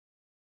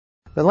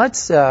But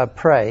let's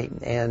pray,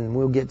 and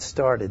we'll get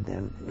started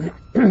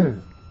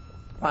then.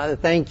 Father,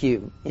 thank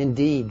you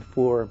indeed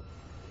for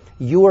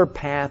your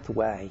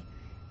pathway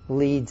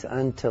leads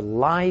unto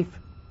life,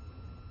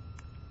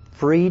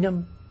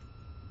 freedom,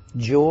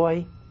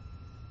 joy,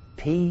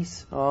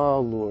 peace.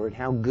 Oh, Lord,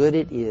 how good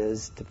it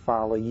is to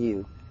follow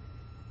you,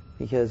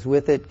 because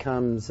with it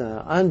comes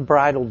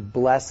unbridled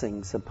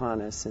blessings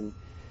upon us, and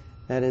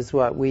that is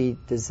what we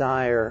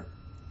desire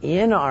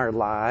in our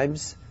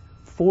lives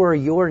for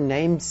your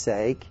name's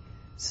sake,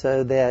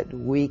 so that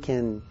we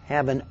can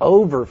have an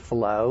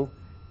overflow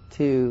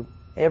to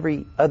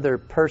every other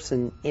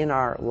person in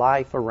our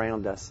life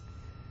around us.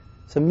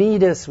 So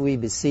meet us, we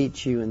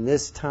beseech you, in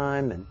this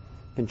time, and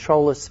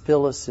control us,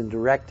 fill us, and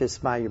direct us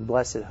by your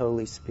blessed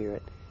Holy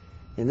Spirit.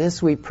 In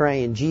this we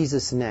pray in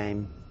Jesus'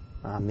 name.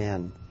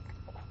 Amen.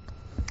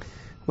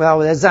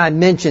 Well, as I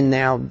mentioned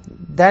now,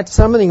 that's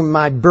something of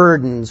my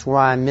burdens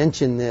why I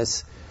mention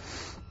this,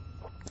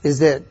 is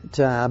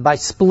that by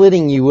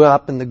splitting you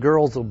up, and the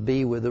girls will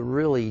be with a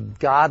really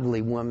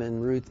godly woman,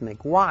 Ruth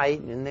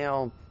McWhite,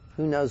 and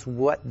who knows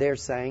what they're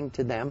saying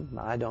to them,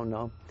 I don't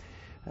know.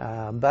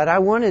 But I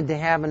wanted to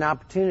have an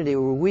opportunity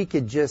where we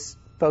could just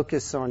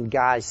focus on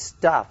guys'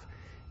 stuff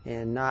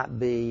and not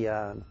be,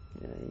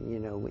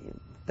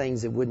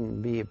 things that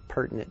wouldn't be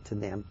pertinent to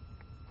them.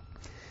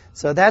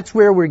 So that's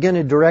where we're going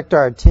to direct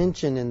our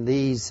attention in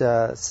these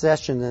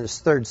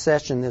this third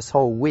session this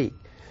whole week.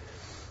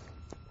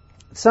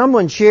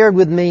 Someone shared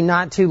with me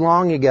not too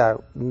long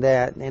ago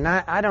that, and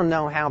I don't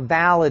know how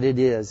valid it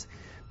is,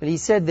 but he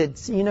said that,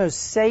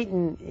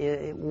 Satan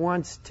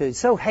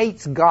so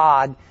hates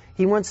God,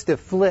 he wants to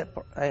flip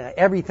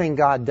everything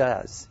God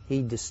does.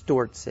 He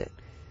distorts it.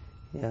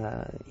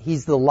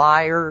 He's the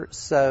liar,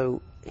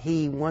 so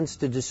he wants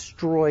to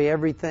destroy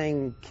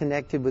everything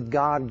connected with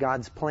God,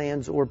 God's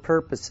plans or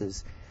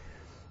purposes.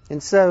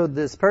 And so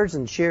this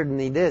person shared with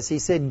me this. He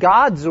said,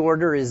 God's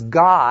order is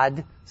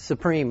God,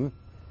 supreme.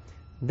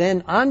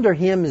 Then under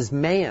him is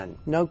man.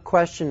 No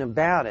question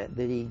about it,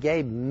 that he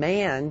gave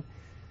man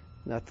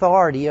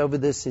authority over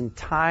this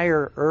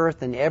entire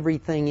earth and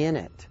everything in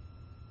it.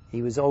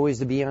 He was always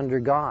to be under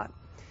God.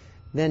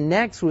 Then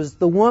next was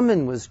the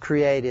woman was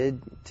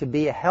created to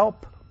be a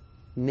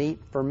helpmeet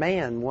for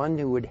man, one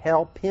who would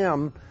help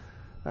him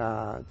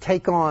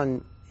take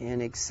on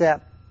and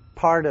accept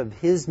part of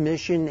his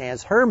mission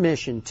as her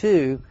mission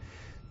too,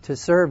 to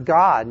serve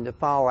God and to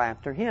follow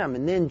after him.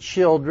 And then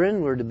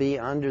children were to be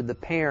under the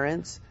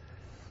parents,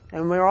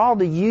 and we're all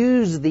to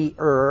use the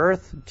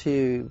earth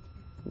to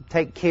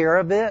take care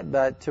of it,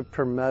 but to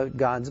promote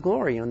God's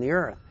glory on the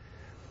earth.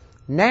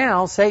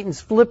 Now Satan's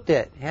flipped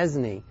it,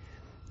 hasn't he?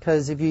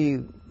 Because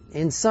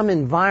in some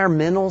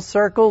environmental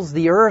circles,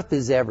 the earth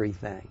is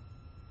everything.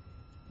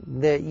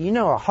 A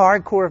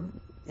hardcore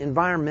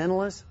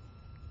environmentalist,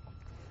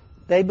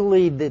 they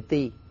believe that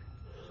the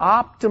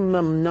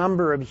optimum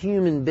number of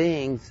human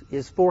beings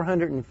is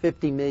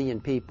 450 million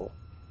people.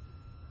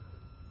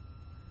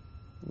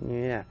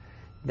 Yeah.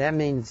 That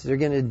means they're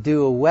going to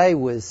do away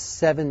with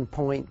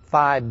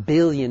 7.5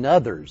 billion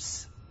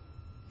others.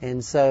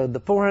 And so the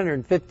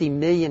 450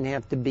 million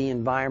have to be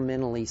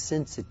environmentally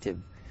sensitive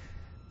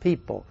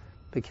people,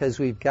 because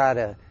we've got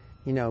to,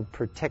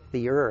 protect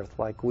the earth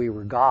like we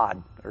were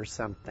God or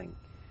something.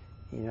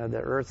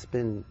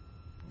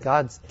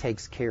 God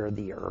takes care of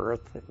the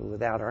earth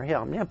without our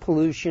help. Now,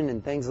 pollution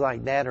and things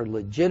like that are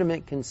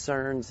legitimate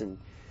concerns, and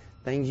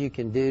things you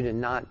can do to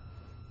not,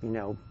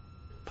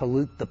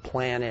 pollute the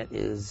planet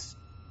is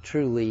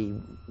truly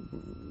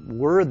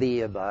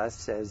worthy of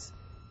us as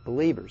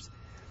believers.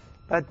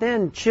 But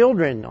then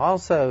children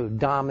also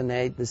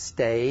dominate the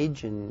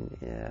stage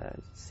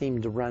and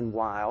seem to run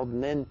wild.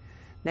 And then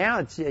now,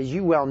 as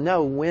you well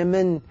know,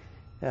 women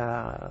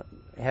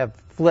have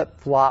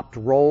flip-flopped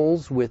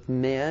roles with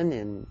men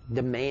and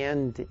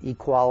demand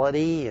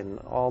equality and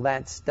all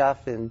that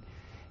stuff,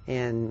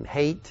 and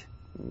hate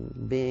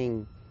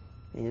being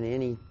in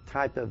any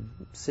type of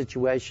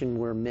situation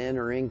where men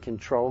are in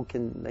control.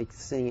 They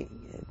see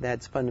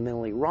that's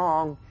fundamentally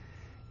wrong.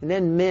 And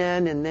then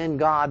men, and then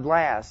God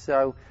last.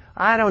 So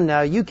I don't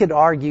know. You could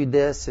argue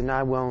this, and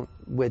I won't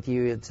with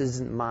you. It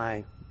isn't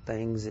my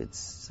things. It's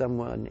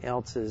someone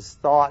else's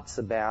thoughts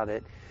about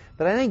it.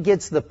 But I think it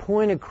gets the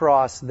point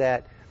across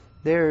that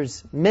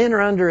men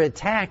are under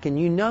attack, and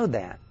you know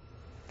that.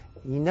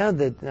 You know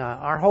that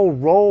our whole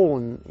role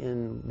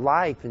in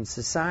life and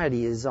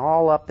society is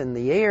all up in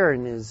the air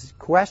and is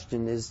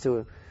questioned as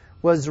to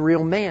was the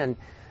real man.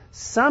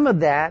 Some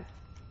of that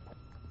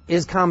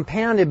is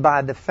compounded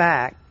by the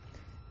fact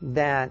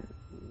that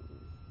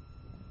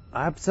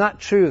it's not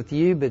true with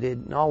you, but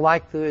in all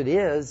likelihood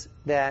is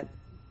that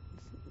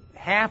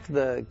half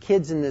the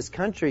kids in this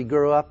country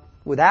grow up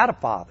without a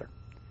father.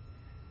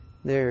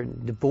 Their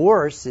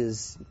divorce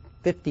is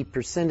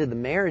 50% of the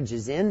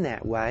marriages in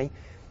that way.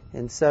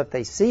 And so if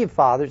they see a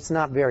father, it's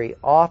not very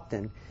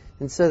often.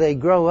 And so they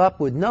grow up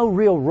with no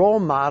real role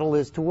model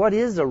as to what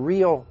is a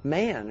real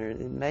man. Or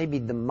maybe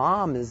the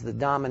mom is the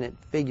dominant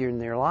figure in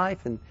their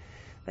life, and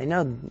they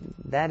know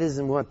that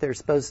isn't what they're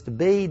supposed to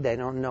be. They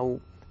don't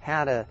know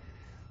how to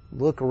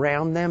look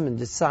around them and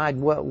decide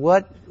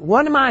what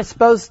am I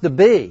supposed to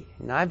be?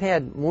 And I've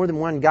had more than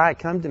one guy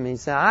come to me and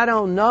say, I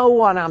don't know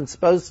what I'm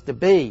supposed to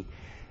be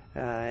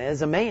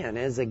as a man,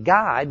 as a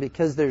guy,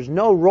 because there's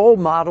no role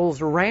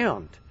models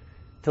around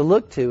to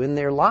look to in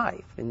their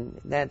life. And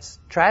that's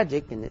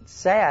tragic and it's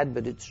sad,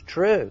 but it's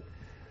true.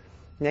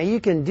 Now you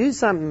can do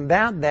something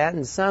about that,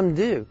 and some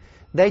do.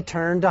 They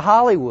turn to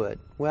Hollywood.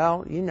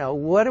 Well,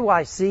 what do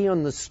I see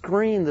on the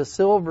screen, the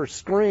silver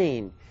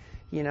screen?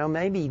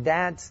 Maybe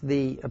that's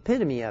the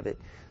epitome of it.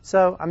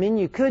 So,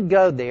 you could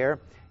go there.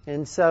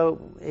 And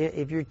so,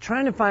 if you're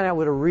trying to find out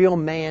what a real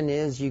man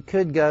is, you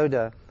could go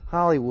to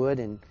Hollywood.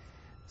 And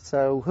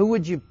so, who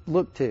would you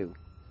look to?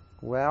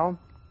 Well,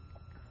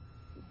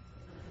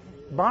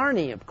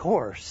 Barney, of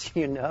course,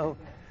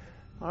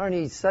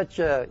 Barney's such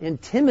a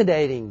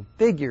intimidating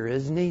figure,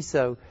 isn't he?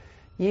 So,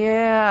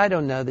 yeah, I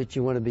don't know that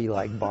you want to be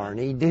like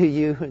Barney, do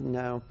you?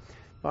 No.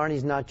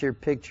 Barney's not your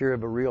picture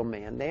of a real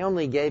man. They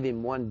only gave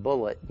him one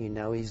bullet,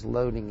 he's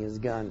loading his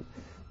gun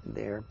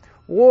there.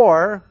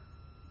 Or,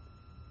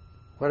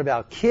 what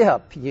about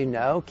Kip,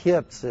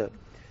 Kip's a,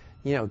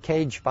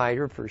 cage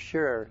fighter for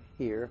sure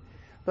here.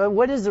 But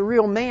what is a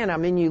real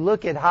man? You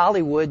look at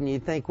Hollywood and you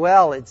think,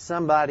 well, it's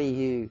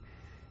somebody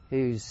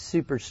who's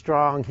super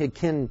strong, who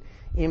can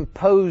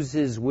impose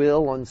his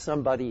will on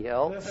somebody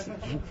else,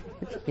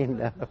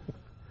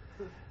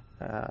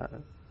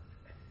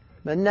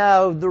 But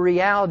no, the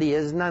reality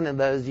is none of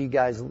those, you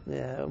guys,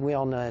 we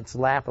all know it's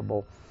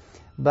laughable.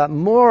 But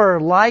more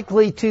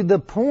likely to the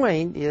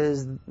point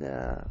is,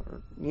 the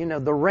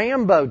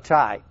Rambo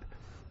type.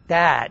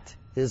 That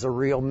is a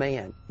real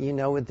man,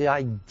 with the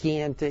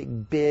gigantic,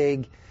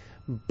 big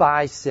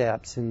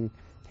biceps. And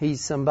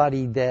he's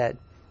somebody that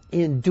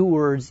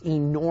endures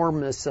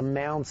enormous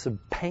amounts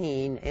of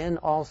pain and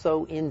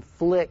also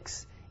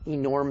inflicts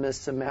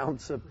enormous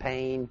amounts of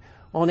pain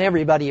on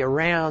everybody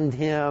around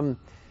him.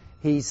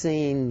 He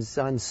seems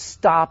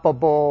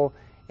unstoppable,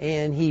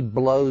 and he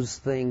blows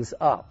things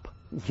up,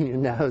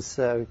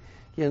 So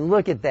you can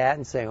look at that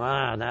and say,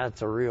 wow,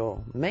 that's a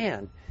real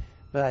man.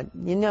 But,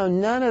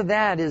 none of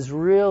that is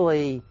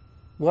really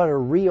what a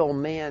real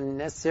man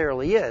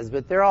necessarily is.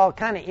 But there are all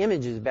kind of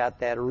images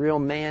about that. A real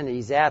man,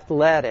 he's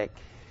athletic.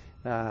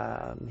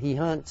 He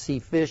hunts, he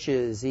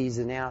fishes, he's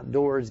an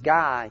outdoors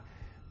guy.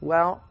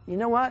 Well, you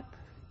know what?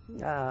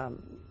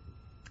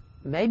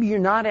 Maybe you're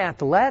not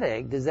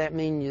athletic. Does that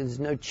mean there's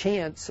no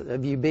chance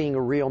of you being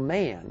a real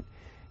man?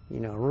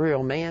 A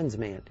real man's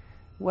man.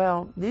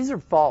 Well, these are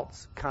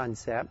false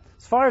concepts.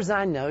 As far as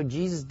I know,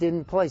 Jesus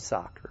didn't play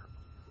soccer.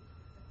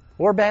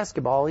 Or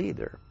basketball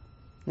either.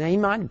 Now, he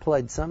might have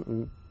played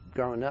something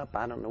growing up.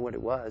 I don't know what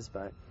it was.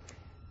 But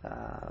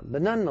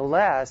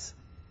nonetheless,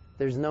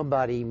 there's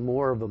nobody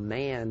more of a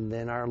man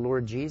than our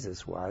Lord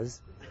Jesus was.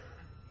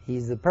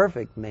 He's the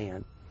perfect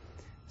man.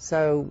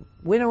 So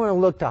we don't want to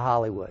look to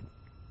Hollywood.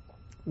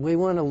 We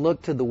want to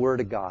look to the Word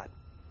of God.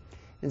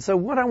 And so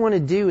what I want to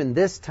do in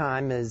this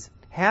time is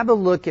have a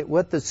look at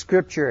what the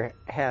Scripture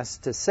has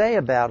to say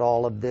about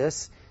all of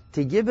this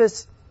to give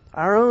us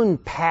our own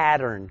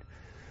pattern.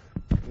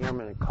 I'm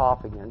going to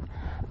cough again.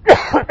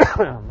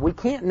 We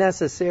can't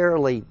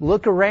necessarily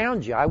look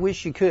around you. I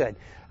wish you could.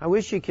 I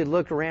wish you could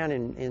look around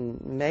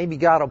and maybe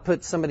God will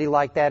put somebody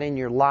like that in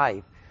your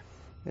life.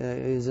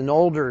 Who's an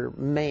older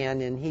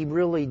man, and he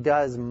really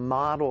does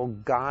model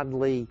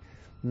godly,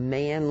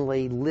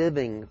 manly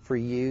living for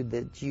you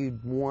that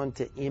you'd want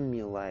to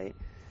emulate.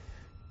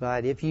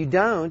 But if you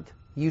don't,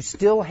 you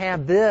still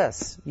have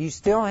this. You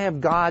still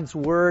have God's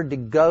Word to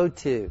go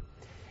to.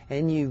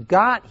 And you've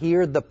got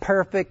here the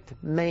perfect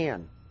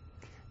man.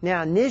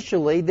 Now,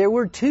 initially, there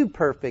were two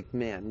perfect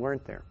men,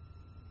 weren't there?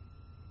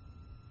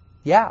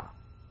 Yeah.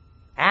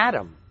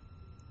 Adam.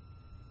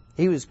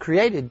 He was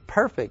created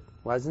perfect,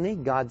 wasn't he?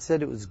 God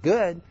said it was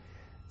good.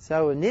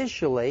 So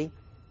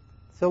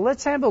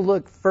let's have a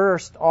look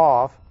first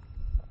off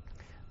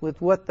with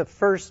what the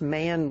first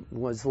man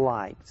was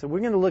like. So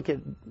we're going to look at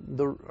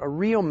a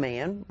real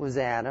man was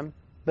Adam,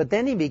 but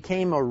then he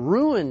became a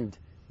ruined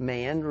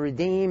man,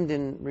 redeemed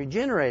and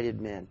regenerated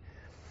man.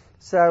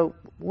 So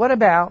what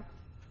about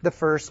the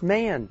first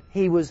man?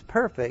 He was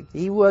perfect.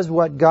 He was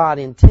what God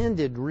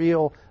intended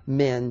real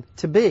men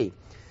to be.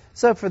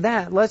 So for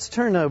that, let's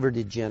turn over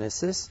to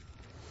Genesis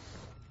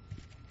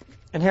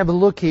and have a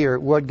look here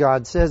at what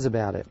God says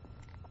about it.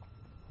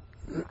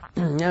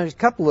 Now, there's a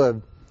couple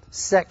of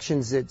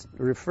sections that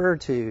refer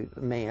to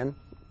man,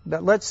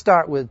 but let's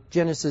start with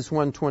Genesis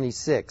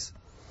 1:26.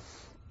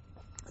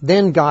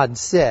 Then God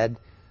said,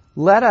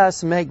 "Let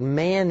us make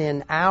man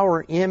in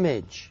our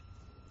image,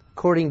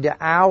 according to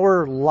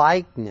our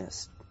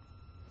likeness,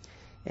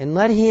 and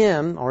let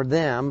him," or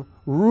them,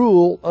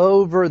 "rule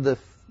over the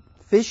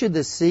fish of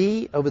the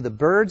sea, over the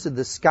birds of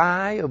the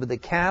sky, over the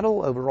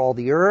cattle, over all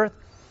the earth,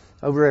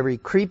 over every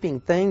creeping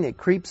thing that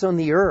creeps on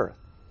the earth."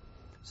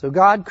 So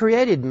God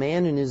created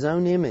man in His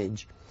own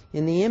image.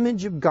 In the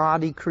image of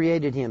God He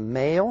created him.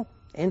 Male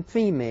and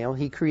female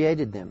He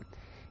created them.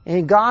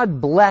 And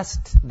God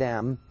blessed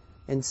them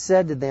and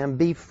said to them,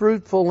 "Be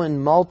fruitful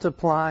and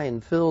multiply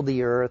and fill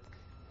the earth.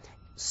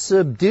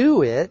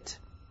 subdue it,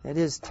 that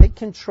is, take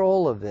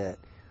control of it,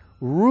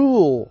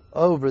 rule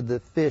over the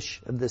fish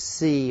of the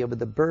sea, over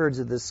the birds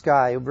of the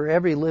sky, over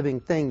every living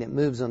thing that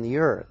moves on the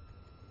earth.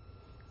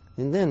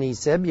 And then he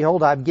said,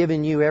 behold, I've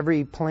given you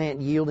every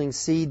plant yielding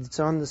seed that's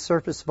on the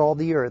surface of all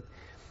the earth.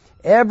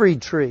 Every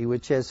tree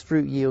which has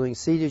fruit yielding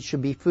seed, it shall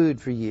be food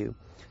for you.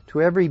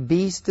 To every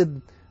beast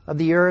of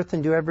the earth,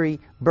 and to every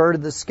bird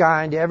of the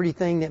sky, and to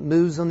everything that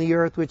moves on the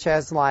earth which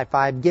has life,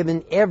 I have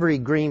given every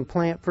green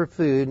plant for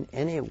food.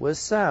 And it was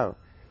so.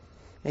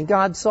 And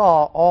God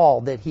saw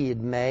all that he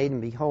had made,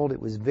 and behold,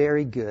 it was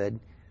very good.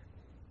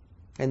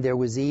 And there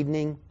was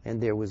evening,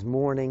 and there was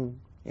morning,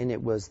 and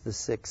it was the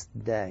sixth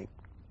day.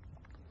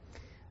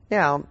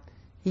 Now,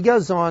 he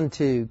goes on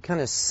to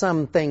kind of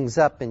sum things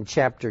up in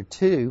chapter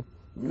 2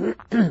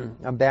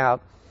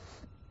 about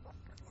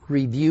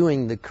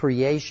reviewing the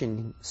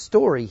creation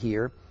story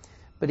here,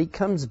 but he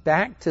comes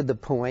back to the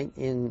point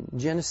in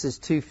Genesis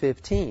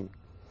 2:15.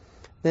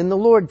 Then the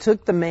Lord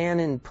took the man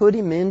and put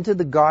him into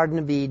the Garden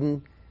of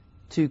Eden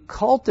to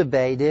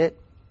cultivate it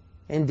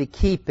and to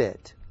keep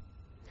it.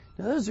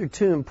 Now, those are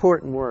two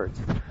important words.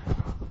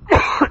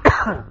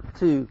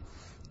 To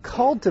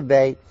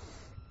cultivate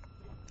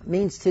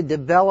means to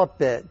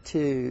develop it,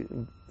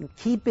 to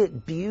keep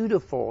it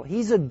beautiful.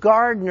 He's a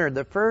gardener.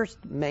 The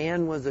first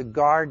man was a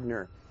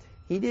gardener.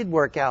 He did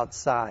work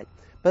outside,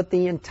 but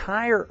the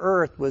entire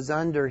earth was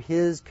under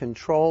his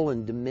control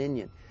and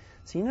dominion.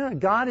 So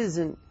God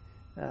isn't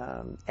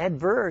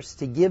adverse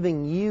to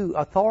giving you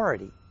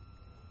authority,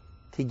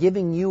 to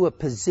giving you a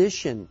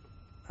position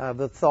of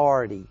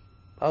authority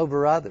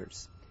over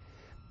others.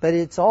 But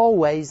it's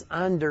always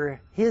under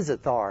his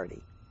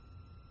authority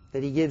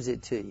that he gives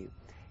it to you.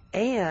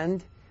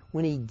 And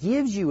when he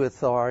gives you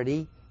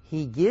authority,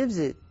 he gives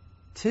it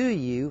to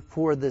you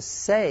for the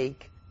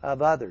sake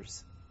of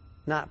others,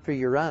 not for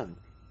your own.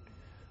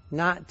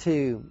 Not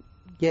to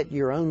get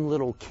your own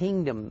little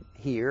kingdom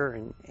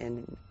here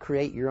and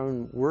create your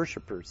own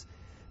worshipers.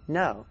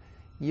 No,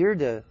 you're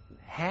to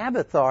have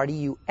authority.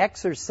 You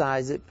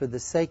exercise it for the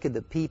sake of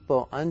the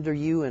people under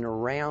you and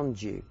around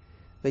you.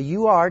 But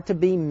you are to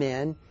be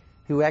men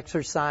who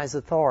exercise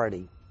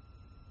authority,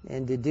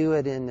 and to do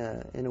it in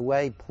a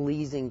way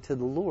pleasing to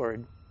the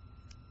Lord,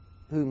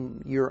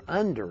 whom you're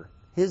under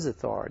his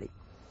authority.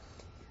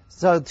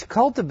 So to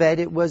cultivate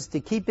it was to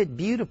keep it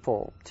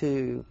beautiful,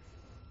 to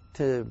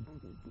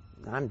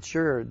I'm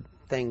sure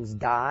things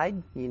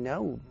died,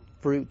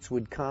 fruits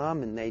would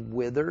come and they'd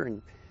wither,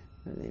 and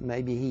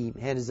maybe he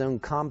had his own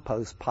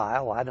compost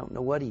pile. I don't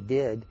know what he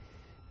did,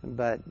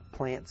 but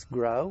plants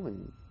grow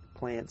and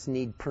plants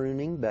need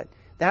pruning, but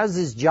that was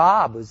his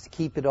job, was to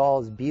keep it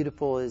all as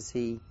beautiful as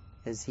he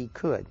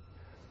could.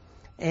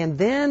 And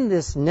then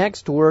this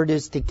next word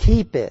is to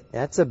keep it.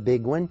 That's a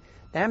big one.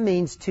 That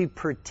means to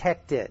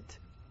protect it.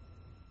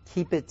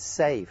 Keep it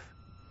safe.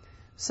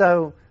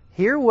 So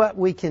here what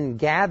we can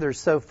gather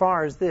so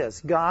far is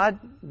this. God,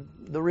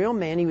 the real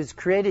man, he was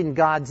created in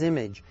God's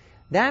image.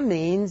 That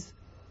means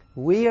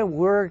we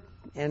were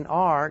and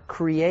are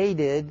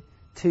created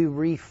to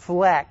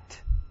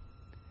reflect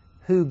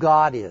who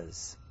God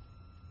is.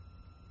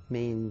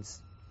 Means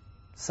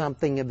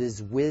something of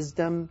his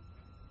wisdom,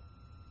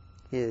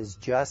 his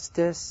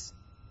justice,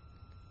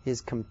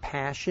 his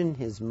compassion,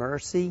 his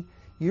mercy.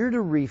 You're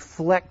to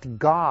reflect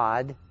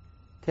God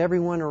to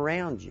everyone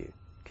around you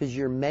because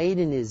you're made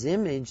in his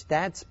image.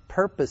 That's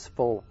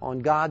purposeful on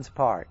God's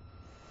part.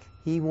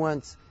 He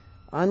wants,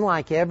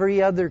 unlike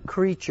every other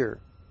creature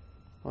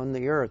on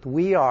the earth,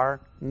 we are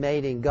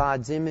made in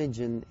God's image,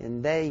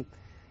 and they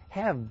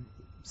have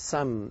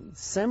some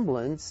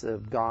semblance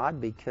of God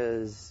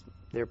because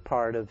they're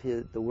part of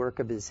the work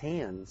of his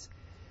hands.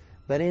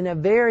 But in a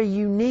very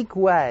unique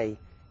way,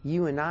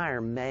 you and I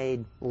are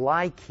made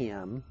like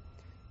him,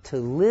 to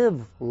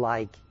live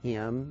like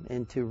him,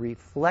 and to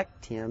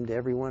reflect him to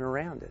everyone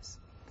around us.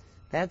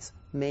 That's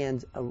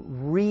man's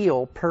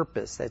real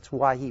purpose. That's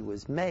why he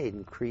was made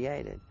and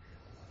created.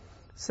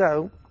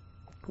 So,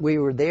 we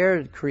were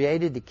there,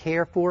 created to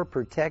care for,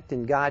 protect,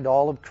 and guide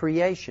all of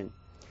creation.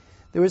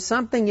 There was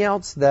something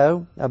else,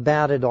 though,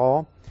 about it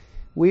all.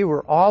 We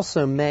were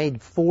also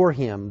made for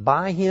him,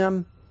 by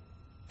him,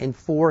 and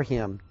for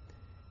him.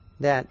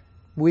 That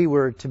we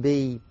were to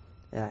be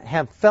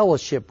have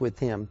fellowship with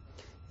him.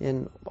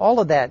 And all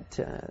of that,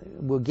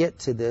 we'll get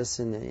to this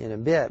in a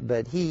bit,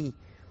 but he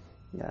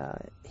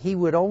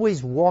would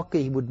always walk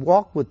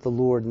with the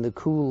Lord in the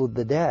cool of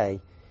the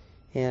day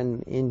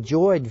and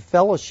enjoyed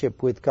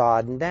fellowship with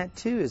God. And that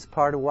too is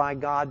part of why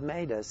God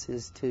made us,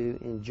 is to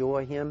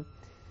enjoy him,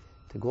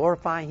 to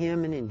glorify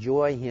him and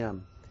enjoy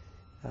him.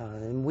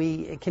 And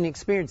we can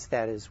experience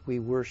that as we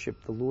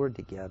worship the Lord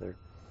together.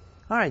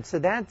 All right, so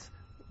that's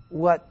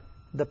what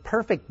the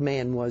perfect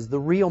man was, the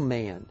real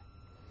man.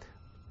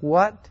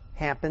 What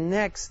happened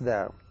next,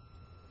 though?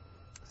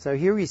 So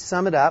here we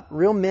sum it up.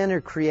 Real men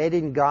are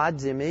created in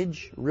God's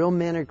image. Real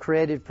men are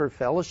created for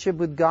fellowship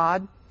with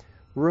God.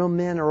 Real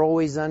men are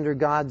always under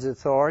God's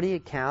authority,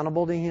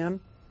 accountable to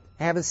him.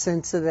 Have a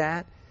sense of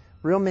that.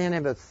 Real men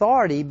have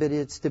authority, but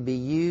it's to be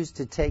used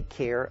to take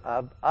care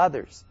of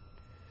others.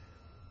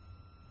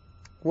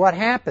 what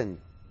happened?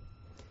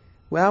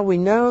 Well, we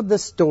know the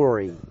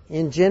story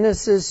in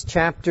Genesis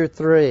chapter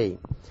 3.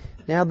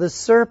 Now the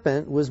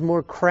serpent was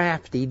more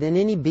crafty than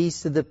any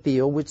beast of the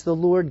field which the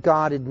Lord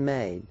God had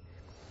made.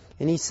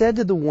 And he said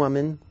to the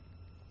woman,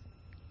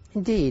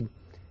 Indeed,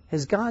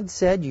 has God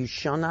said you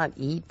shall not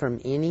eat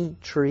from any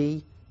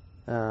tree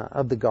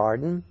of the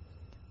garden?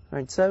 All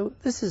right, so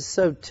this is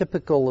so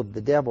typical of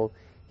the devil.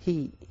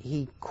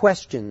 He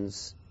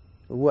questions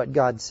what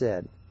God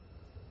said.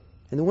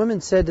 And the woman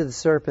said to the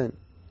serpent,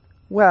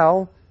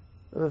 Well,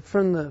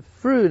 from the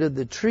fruit of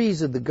the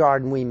trees of the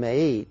garden we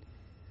may eat,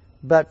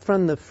 but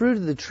from the fruit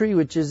of the tree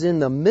which is in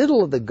the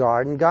middle of the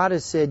garden, God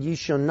has said, You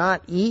shall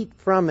not eat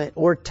from it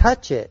or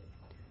touch it,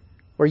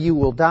 or you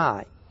will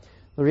die.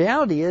 The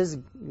reality is,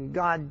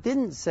 God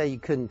didn't say you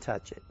couldn't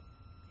touch it.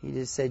 He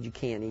just said you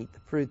can't eat the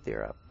fruit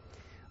thereof.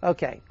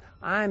 Okay,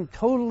 I'm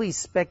totally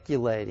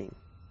speculating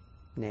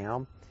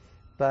now,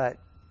 but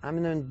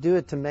I'm going to do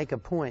it to make a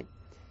point.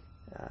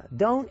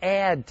 Don't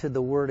add to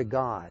the Word of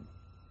God.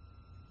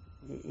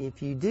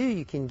 If you do,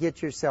 you can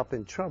get yourself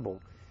in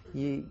trouble.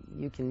 You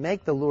can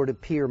make the Lord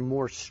appear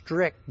more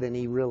strict than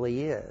He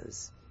really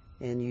is,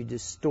 and you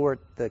distort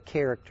the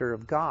character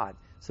of God.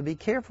 So be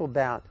careful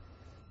about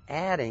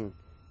adding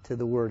to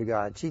the Word of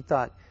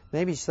God.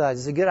 Maybe she thought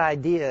it's a good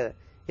idea.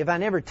 If I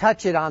never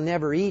touch it, I'll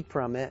never eat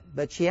from it.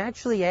 But she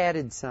actually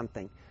added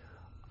something.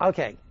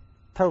 Okay,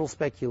 total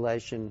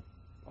speculation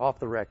off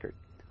the record.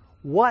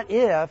 What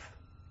if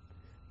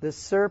the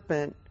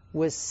serpent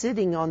was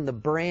sitting on the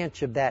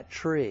branch of that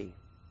tree?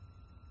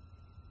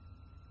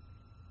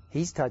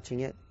 He's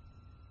touching it,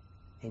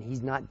 and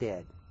he's not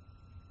dead.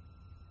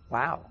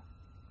 Wow.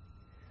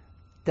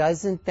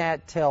 Doesn't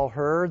that tell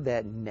her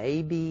that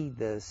maybe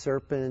the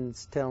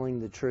serpent's telling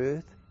the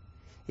truth?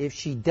 If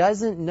she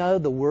doesn't know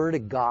the Word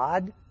of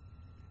God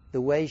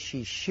the way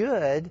she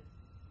should,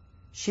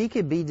 she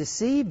could be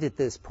deceived at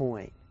this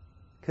point,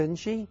 couldn't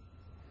she?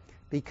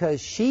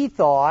 Because she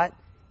thought,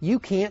 you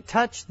can't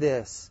touch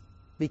this,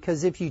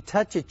 because if you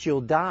touch it,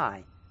 you'll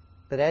die.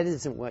 But that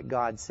isn't what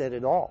God said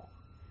at all.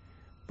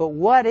 But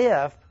what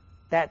if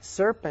that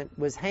serpent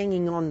was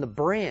hanging on the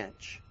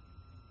branch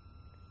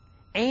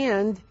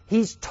and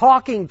he's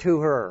talking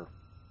to her?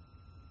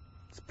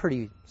 It's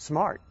pretty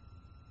smart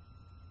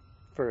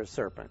for a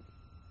serpent,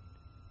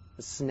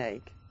 a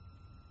snake.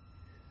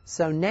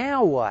 So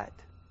now what?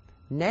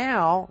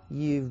 Now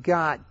you've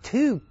got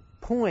 2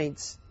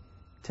 points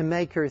to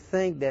make her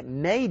think that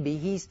maybe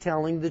he's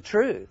telling the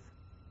truth.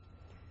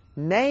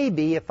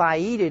 Maybe if I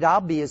eat it,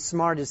 I'll be as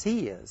smart as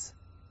he is.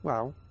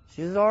 Well,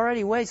 she's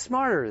already way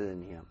smarter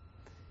than him.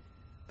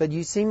 But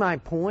you see my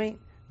point?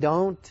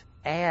 Don't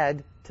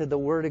add to the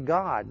Word of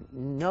God.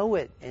 Know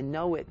it and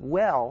know it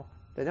well,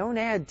 but don't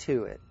add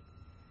to it.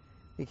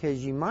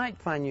 Because you might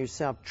find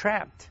yourself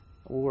trapped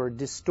or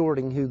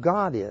distorting who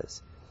God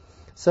is.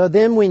 So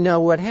then we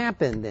know what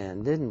happened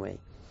then, didn't we?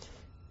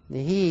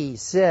 He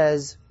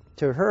says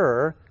to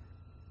her,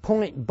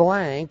 point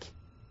blank,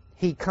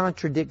 he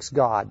contradicts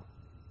God.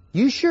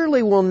 You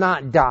surely will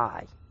not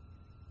die.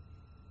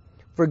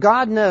 For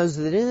God knows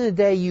that in the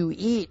day you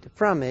eat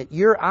from it,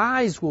 your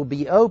eyes will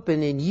be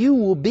open and you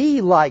will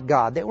be like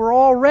God. They were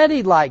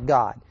already like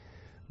God.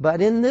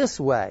 But in this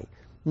way,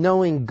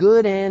 knowing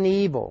good and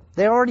evil.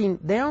 They already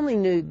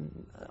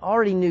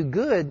knew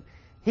good.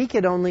 He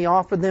could only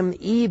offer them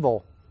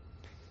evil.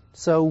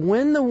 So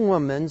when the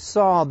woman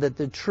saw that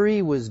the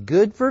tree was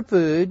good for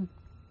food,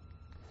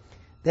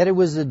 that it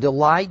was a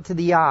delight to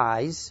the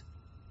eyes,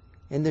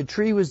 and the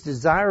tree was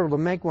desirable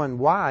to make one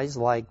wise,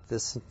 like the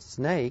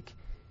snake,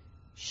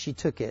 she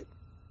took it,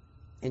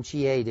 and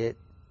she ate it,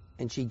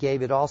 and she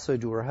gave it also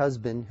to her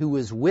husband, who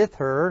was with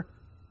her,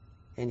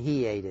 and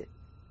he ate it.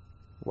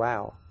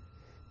 Wow.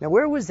 Now,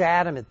 where was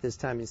Adam at this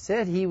time? It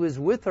said he was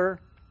with her.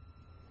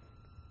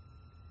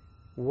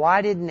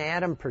 Why didn't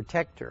Adam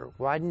protect her?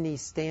 Why didn't he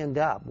stand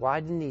up? Why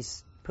didn't he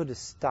put a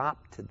stop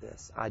to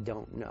this? I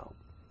don't know.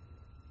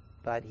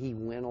 But he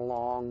went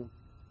along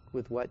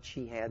with what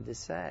she had to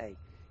say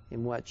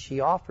and what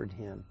she offered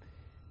him,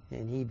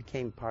 and he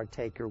became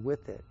partaker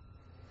with it.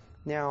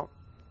 Now,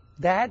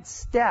 that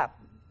step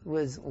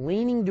was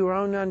leaning to her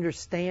own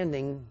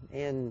understanding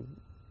and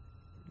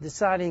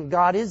deciding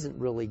God isn't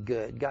really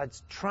good.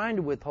 God's trying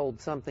to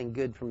withhold something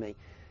good from me.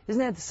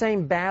 Isn't that the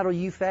same battle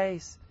you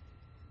face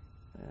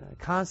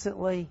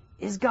constantly?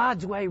 Is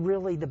God's way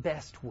really the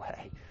best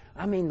way?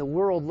 I mean, the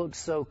world looks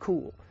so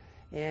cool,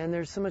 and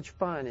there's so much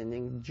fun and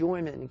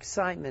enjoyment and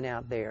excitement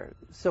out there,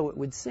 so it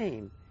would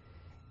seem.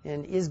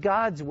 And is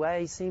God's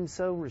way seem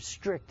so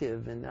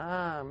restrictive? And,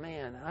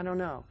 man, I don't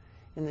know.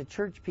 And the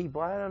church people,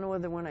 I don't know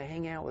whether they want to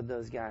hang out with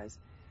those guys.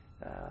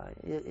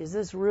 Is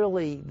this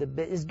really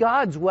is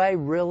God's way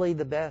really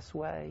the best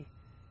way?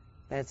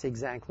 That's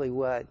exactly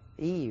what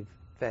Eve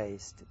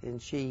faced. And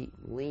she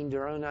leaned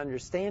her own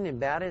understanding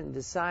about it and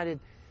decided,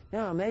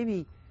 no,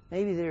 maybe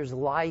there's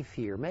life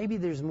here. Maybe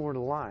there's more to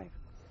life.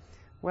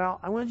 Well,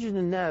 I want you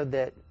to know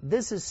that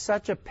this is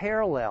such a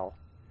parallel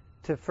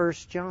to 1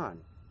 John.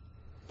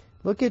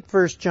 Look at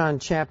 1 John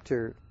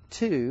chapter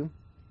 2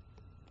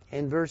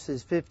 and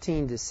verses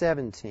 15 to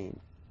 17.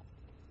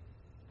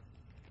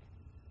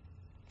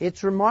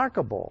 It's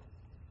remarkable,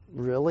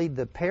 really,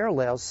 the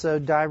parallel's so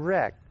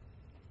direct.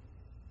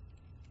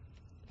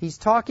 He's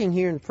talking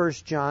here in 1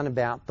 John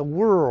about the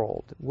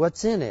world,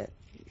 what's in it.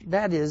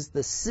 That is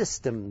the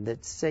system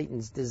that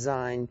Satan's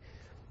designed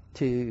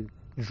to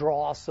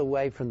draw us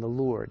away from the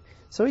Lord.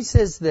 So he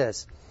says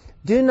this,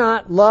 do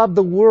not love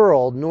the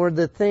world nor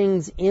the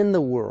things in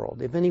the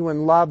world. If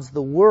anyone loves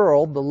the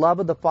world, the love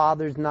of the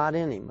Father is not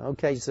in him.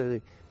 Okay,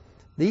 so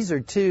these are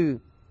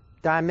two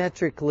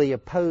diametrically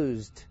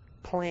opposed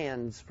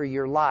plans for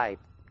your life.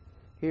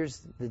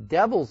 Here's the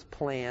devil's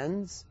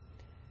plans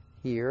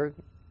here,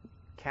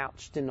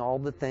 couched in all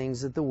the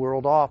things that the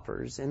world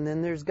offers. And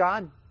then there's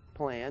God's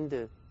plan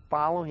to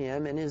follow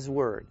Him and His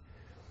Word.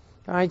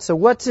 All right, so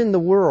what's in the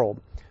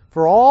world?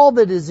 For all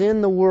that is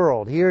in the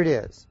world, here it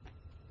is.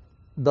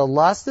 The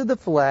lust of the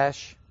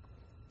flesh,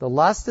 the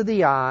lust of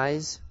the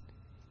eyes,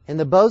 and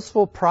the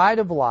boastful pride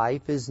of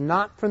life is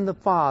not from the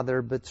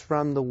Father, but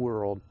from the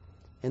world.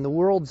 And the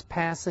world's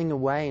passing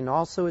away, and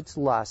also its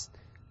lust,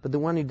 but the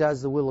one who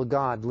does the will of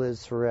God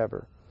lives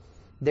forever.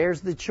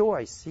 There's the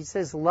choice. He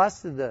says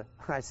lust of the,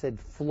 I said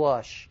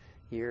flush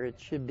here, it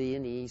should be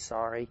an E,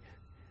 sorry.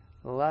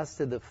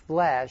 Lust of the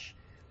flesh.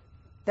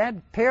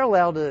 That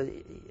parallel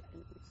to,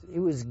 it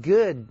was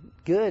good,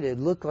 it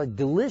looked like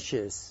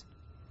delicious.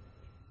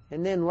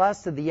 And then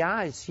lust of the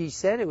eyes, she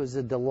said it was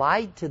a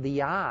delight to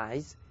the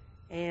eyes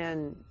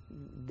and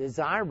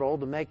desirable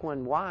to make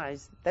one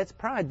wise. That's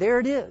pride. There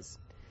it is.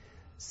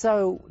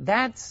 So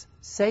that's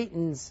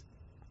Satan's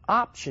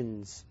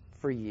options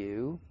for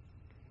you.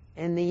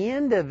 And the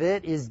end of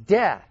it is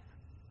death.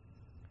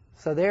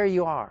 So there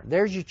you are.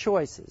 There's your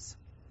choices.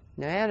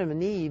 Now Adam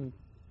and Eve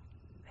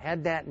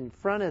had that in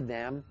front of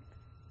them,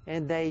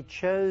 and they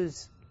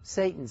chose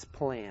Satan's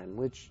plan,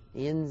 which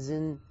ends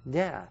in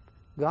death.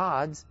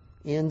 God's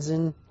ends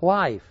in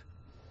life.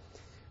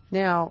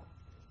 Now,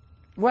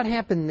 what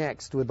happened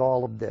next with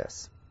all of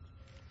this?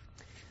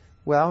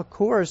 Well, of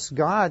course,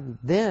 God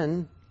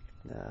then,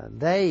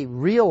 they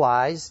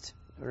realized,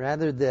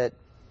 rather that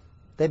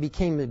they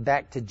became,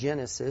 back to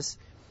Genesis,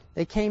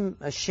 they became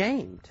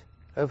ashamed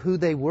of who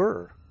they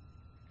were.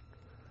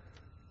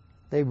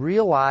 They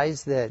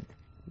realized that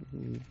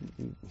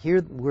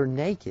here we're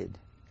naked.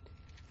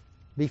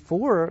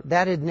 Before,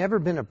 that had never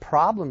been a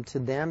problem to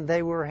them.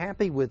 They were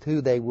happy with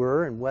who they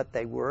were and what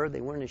they were.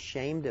 They weren't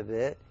ashamed of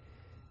it.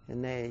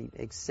 And they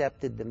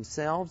accepted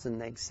themselves and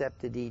they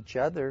accepted each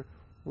other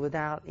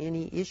without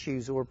any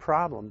issues or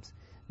problems.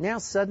 Now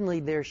suddenly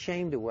they're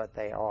ashamed of what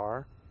they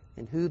are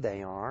and who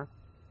they are.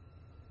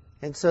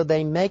 And so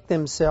they make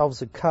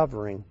themselves a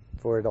covering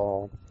for it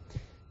all.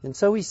 And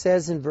so he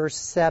says in verse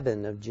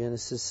 7 of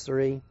Genesis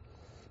 3,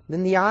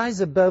 then the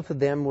eyes of both of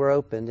them were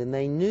opened, and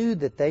they knew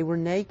that they were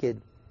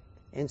naked.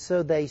 And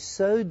so they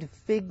sewed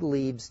fig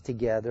leaves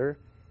together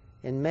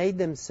and made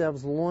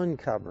themselves loin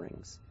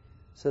coverings.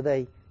 So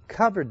they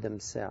covered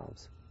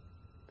themselves.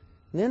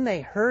 And then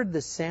they heard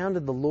the sound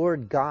of the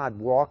Lord God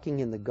walking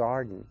in the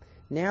garden.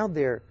 Now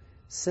their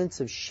sense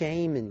of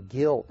shame and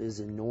guilt is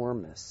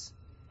enormous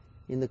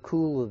in the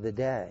cool of the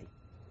day.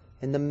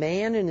 And the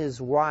man and his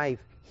wife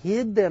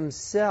hid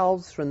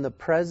themselves from the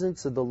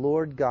presence of the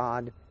Lord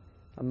God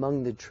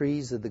among the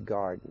trees of the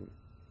garden.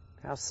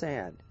 How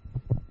sad.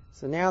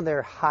 So now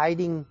they're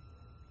hiding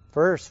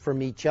first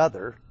from each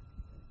other,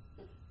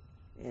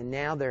 and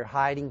now they're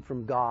hiding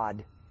from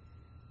God.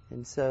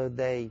 And so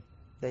they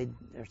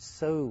are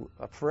so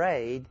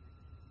afraid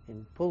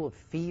and full of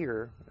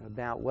fear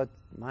about what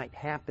might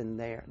happen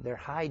there. They're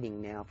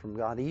hiding now from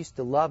God. They used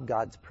to love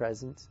God's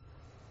presence,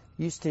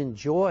 used to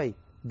enjoy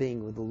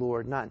being with the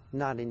Lord, not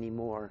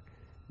anymore.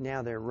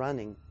 Now they're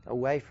running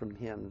away from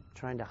Him,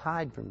 trying to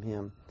hide from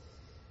Him.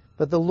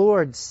 But the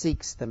Lord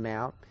seeks them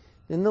out.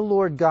 Then the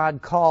Lord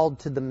God called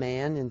to the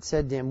man and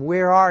said to him,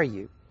 where are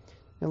you?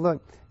 And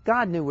look,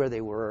 God knew where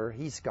they were.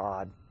 He's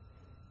God.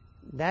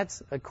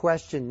 That's a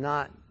question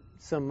not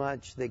so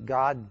much that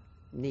God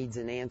needs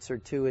an answer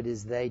to it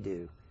as they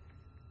do.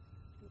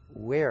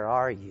 Where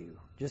are you?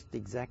 Just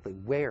exactly,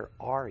 where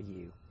are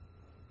you?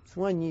 It's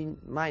one you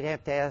might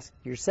have to ask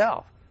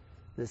yourself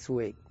this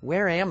week.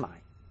 Where am I?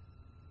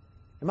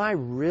 Am I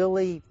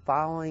really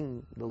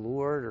following the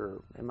Lord,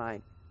 or am I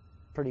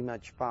pretty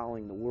much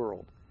following the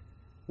world?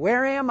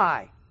 Where am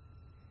I?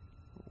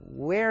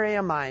 Where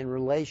am I in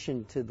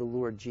relation to the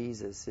Lord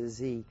Jesus? Is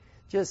He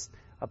just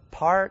a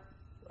part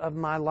of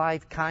my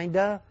life,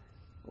 kinda?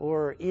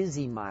 Or is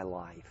He my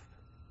life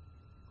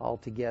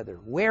altogether?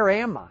 Where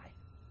am I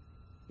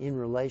in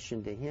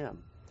relation to Him?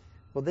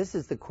 Well, this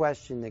is the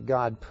question that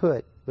God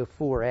put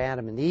before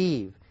Adam and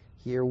Eve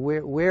here.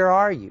 Where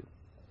are you?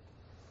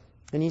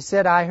 And He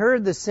said, I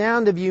heard the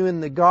sound of you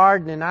in the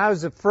garden, and I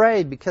was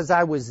afraid because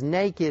I was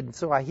naked,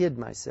 so I hid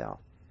myself.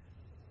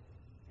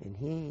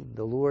 And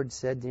the Lord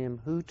said to him,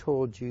 who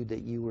told you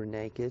that you were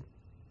naked?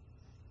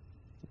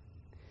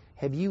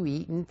 Have you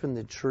eaten from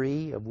the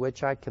tree of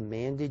which I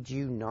commanded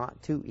you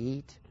not to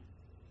eat?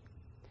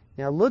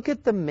 Now look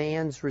at the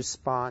man's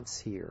response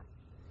here.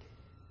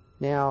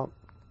 Now,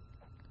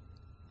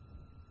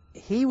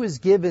 he was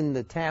given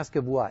the task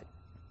of what?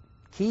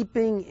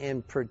 Keeping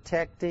and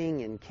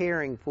protecting and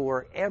caring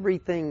for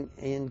everything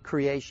in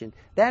creation.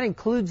 That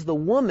includes the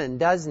woman,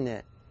 doesn't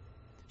it?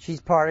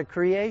 She's part of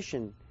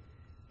creation.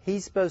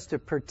 He's supposed to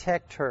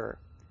protect her.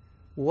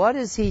 What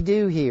does he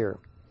do here?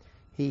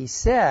 He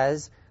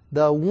says,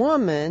 the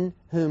woman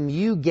whom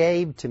you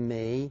gave to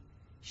me,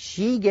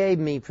 she gave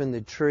me from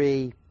the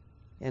tree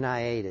and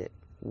I ate it.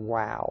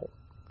 Wow.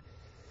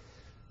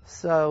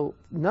 So,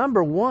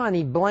 number one,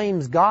 he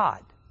blames God.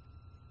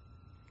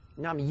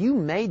 Now, you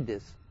made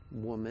this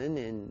woman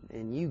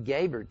and you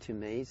gave her to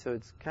me, so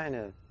it's kind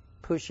of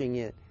pushing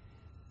it,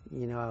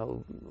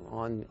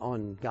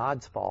 on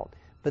God's fault.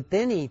 But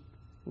then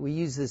we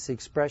use this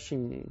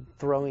expression,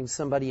 throwing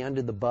somebody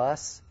under the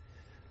bus.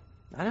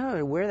 I don't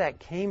know where that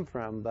came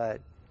from,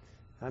 but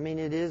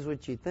it is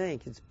what you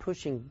think. It's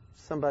pushing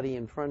somebody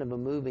in front of a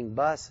moving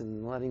bus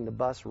and letting the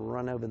bus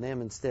run over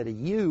them instead of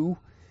you.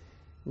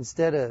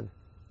 Instead of,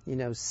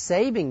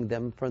 saving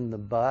them from the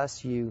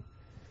bus, you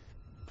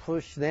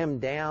push them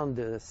down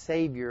to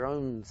save your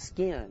own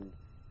skin,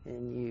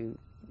 and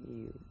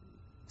you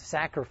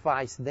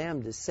sacrifice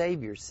them to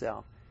save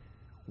yourself.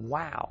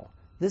 Wow.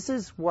 This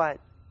is what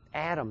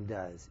Adam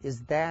does.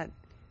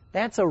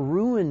 That's a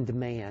ruined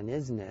man,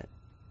 isn't it?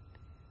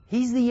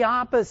 He's the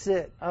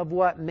opposite of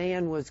what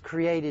man was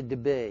created to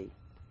be.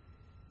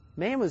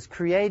 Man was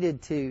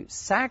created to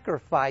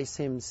sacrifice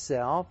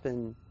himself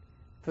and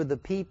for the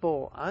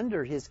people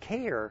under his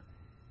care.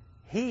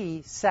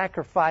 He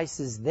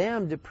sacrifices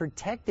them to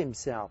protect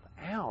himself.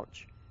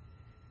 Ouch.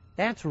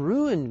 That's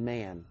ruined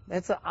man.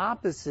 That's the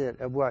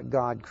opposite of what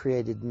God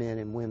created men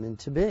and women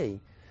to be,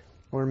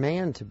 or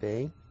man to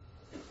be.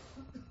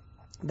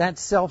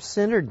 That's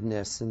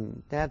self-centeredness,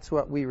 and that's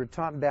what we were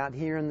talking about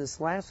here in this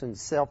last one.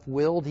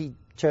 Self-willed, he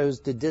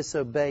chose to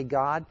disobey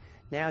God.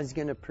 Now he's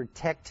going to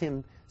protect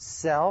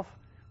himself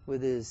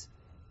with his,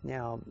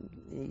 now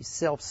he's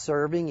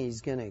self-serving, he's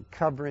going to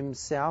cover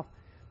himself.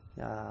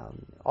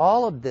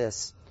 All of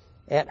this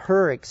at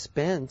her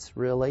expense,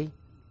 really,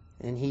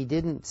 and he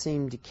didn't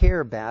seem to care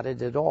about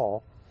it at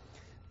all.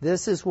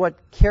 This is what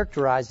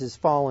characterizes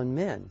fallen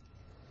men.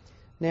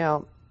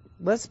 Now,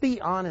 let's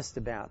be honest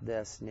about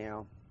this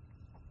now.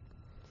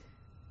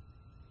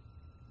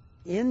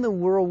 In the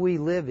world we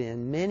live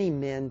in, many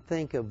men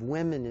think of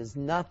women as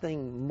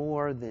nothing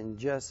more than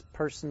just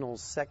personal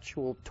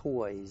sexual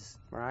toys,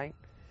 right?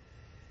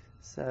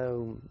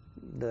 So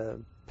the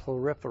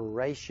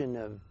proliferation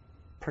of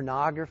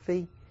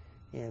pornography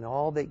and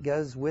all that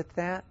goes with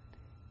that,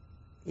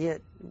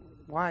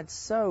 why it's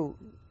so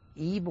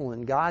evil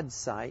in God's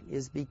sight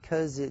is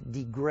because it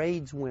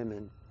degrades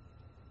women.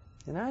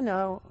 And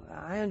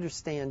I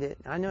understand it.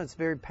 I know it's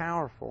very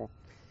powerful.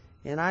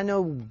 And I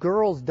know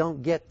girls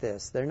don't get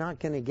this. They're not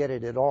going to get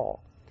it at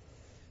all.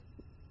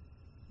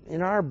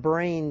 In our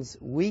brains,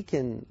 we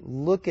can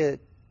look at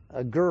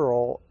a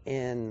girl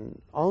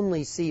and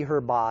only see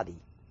her body.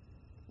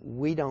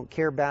 We don't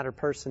care about her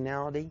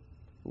personality.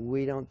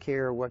 We don't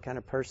care what kind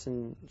of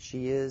person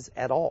she is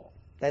at all.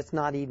 That's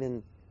not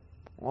even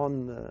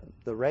on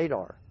the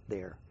radar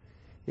there.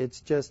 It's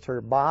just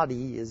her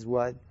body is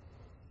what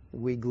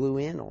we glue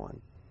in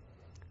on.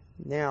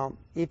 Now,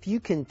 if you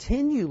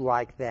continue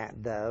like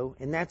that, though,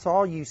 and that's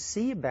all you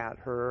see about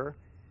her,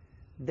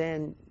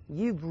 then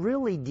you've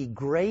really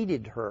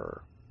degraded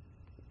her,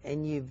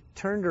 and you've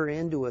turned her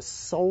into a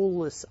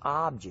soulless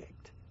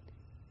object,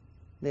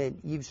 that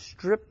you've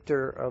stripped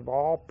her of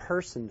all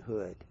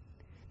personhood.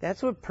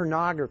 That's what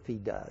pornography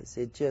does.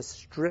 It just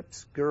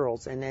strips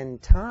girls, and in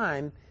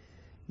time,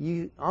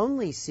 you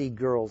only see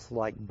girls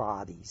like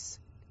bodies.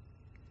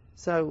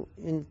 So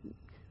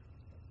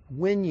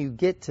when you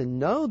get to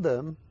know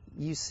them,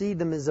 you see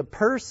them as a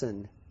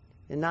person,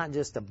 and not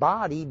just a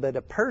body, but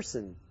a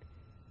person.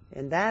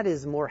 And that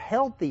is more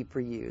healthy for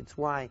you. It's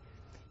why,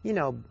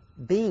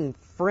 being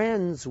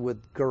friends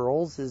with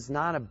girls is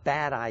not a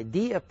bad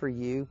idea for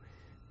you,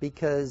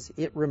 because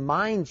it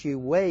reminds you,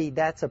 wait,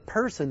 that's a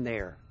person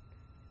there,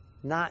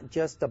 not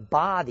just a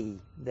body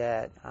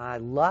that I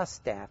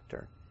lust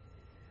after.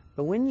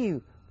 But when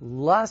you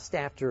lust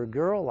after a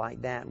girl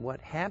like that,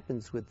 what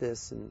happens with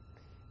this and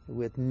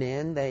with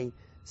men, they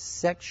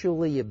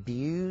sexually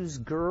abuse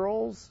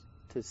girls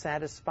to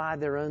satisfy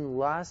their own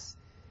lusts.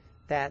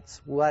 That's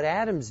what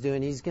Adam's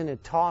doing. He's going to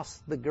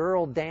toss the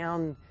girl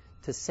down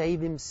to save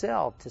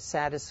himself, to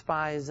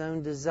satisfy his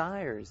own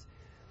desires.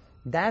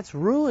 That's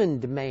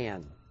ruined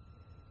man.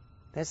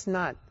 That's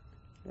not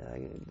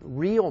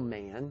real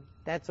man.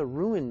 That's a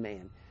ruined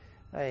man.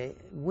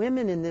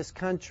 Women in this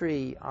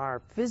country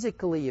are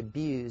physically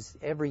abused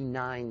every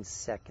 9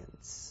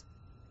 seconds.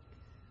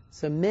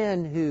 So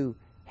men who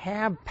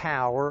have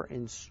power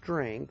and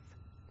strength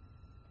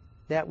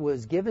that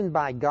was given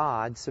by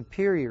God,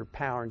 superior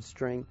power and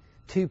strength,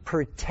 to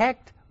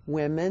protect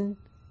women,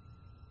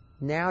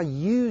 now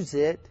use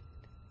it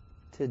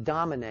to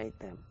dominate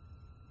them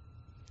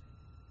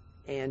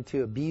and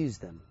to abuse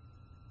them.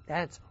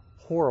 That's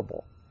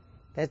horrible.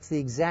 That's the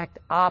exact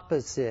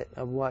opposite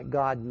of what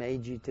God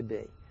made you to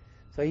be.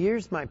 So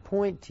here's my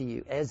point to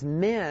you. As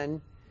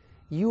men,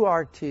 you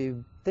are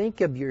to think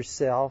of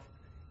yourself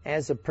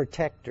as a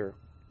protector.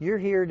 You're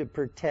here to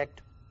protect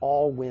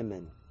all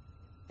women.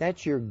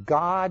 That's your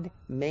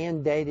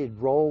God-mandated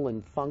role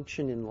and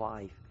function in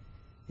life,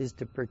 is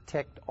to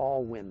protect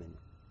all women,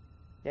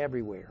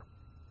 everywhere.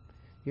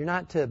 You're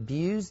not to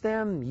abuse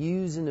them,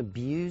 use and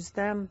abuse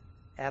them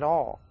at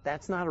all.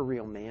 That's not a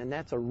real man.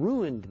 That's a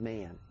ruined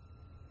man.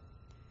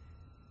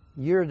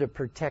 You're to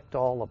protect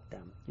all of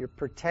them. You're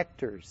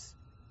protectors.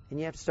 And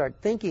you have to start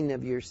thinking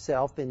of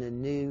yourself in a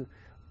new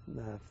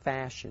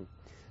fashion.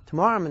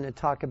 Tomorrow I'm going to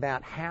talk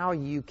about how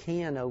you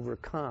can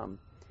overcome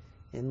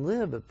and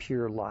live a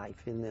pure life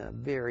in a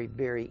very,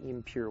 very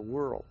impure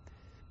world.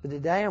 But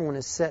today I want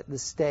to set the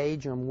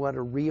stage on what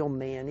a real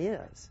man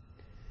is.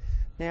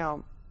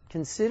 Now,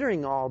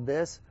 considering all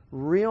this,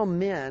 real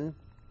men,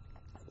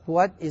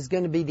 what is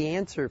going to be the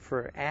answer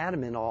for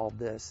Adam in all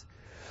this?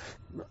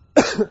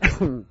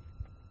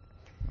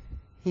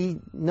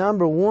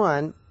 Number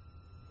one,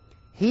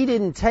 he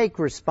didn't take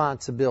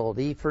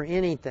responsibility for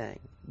anything,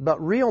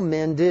 but real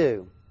men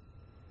do.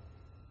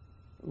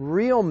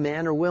 Real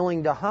men are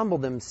willing to humble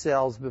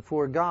themselves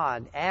before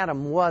God.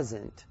 Adam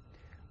wasn't.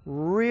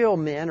 Real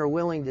men are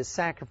willing to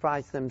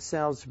sacrifice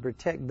themselves to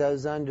protect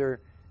those under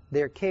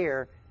their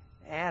care.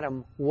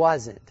 Adam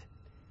wasn't.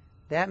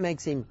 That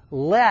makes him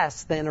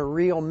less than a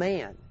real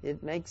man.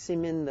 It makes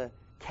him in the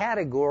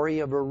category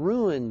of a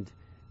ruined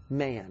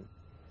man.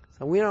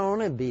 So we don't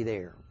want to be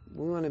there.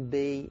 We want to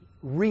be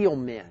real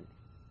men.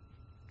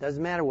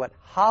 Doesn't matter what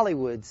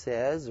Hollywood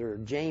says or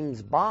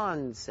James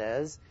Bond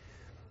says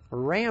or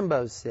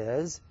Rambo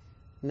says.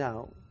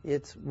 No,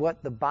 it's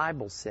what the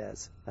Bible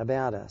says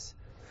about us.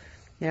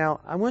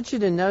 Now, I want you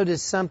to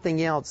notice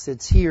something else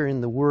that's here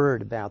in the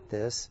Word about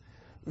this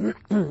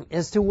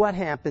as to what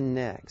happened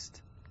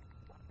next.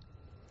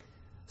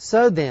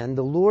 So then,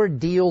 the Lord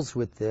deals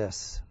with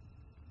this.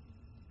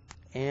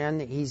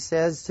 And He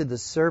says to the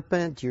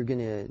serpent,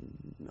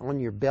 on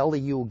your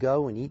belly you'll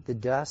go and eat the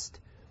dust.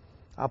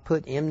 I'll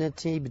put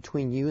enmity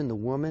between you and the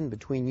woman,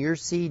 between your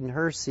seed and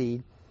her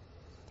seed.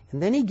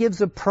 And then He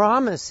gives a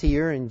promise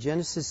here in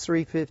Genesis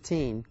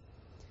 3:15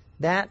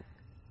 that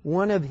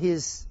one of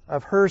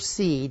her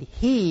seed,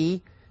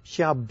 he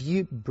shall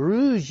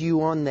bruise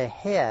you on the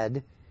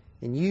head,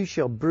 and you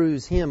shall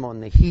bruise him on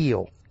the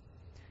heel.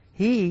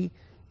 He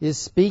is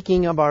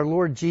speaking of our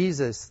Lord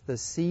Jesus, the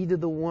seed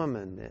of the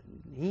woman.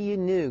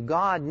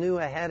 God knew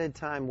ahead of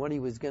time what He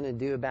was going to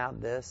do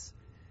about this.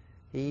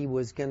 He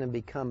was going to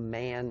become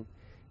man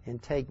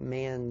and take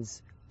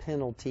man's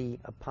penalty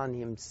upon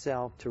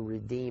Himself to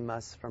redeem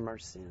us from our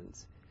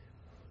sins.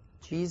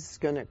 Jesus is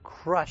going to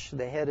crush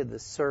the head of the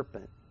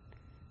serpent,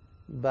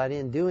 but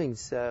in doing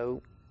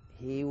so,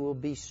 He will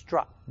be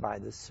struck by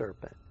the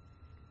serpent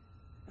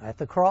at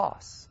the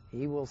cross.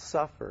 He will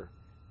suffer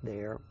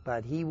there,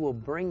 but He will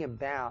bring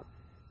about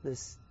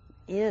this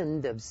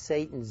end of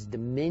Satan's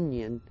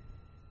dominion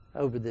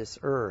over this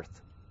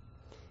earth.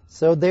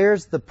 So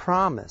there's the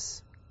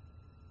promise.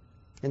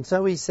 And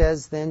so He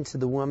says then to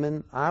the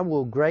woman, I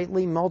will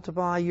greatly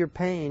multiply your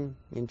pain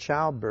in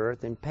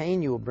childbirth. In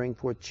pain you will bring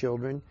forth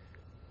children,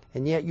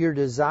 and yet your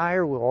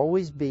desire will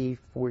always be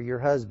for your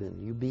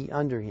husband. You be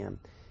under him,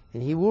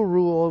 and he will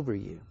rule over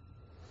you.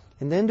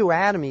 And then to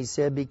Adam He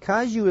said,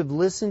 because you have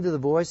listened to the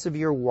voice of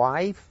your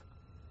wife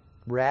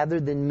rather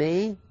than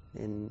me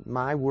and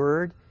my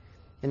word,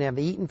 and have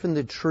eaten from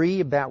the tree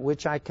about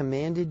which I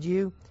commanded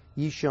you,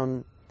 you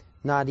shall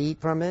not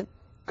eat from it.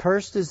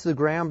 Cursed is the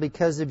ground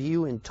because of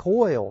you, and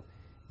toil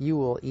you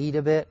will eat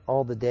of it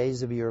all the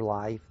days of your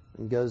life.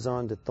 And goes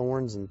on to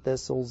thorns and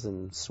thistles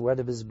and sweat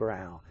of his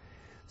brow.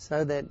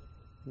 So that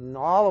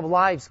all of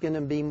life's going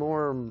to be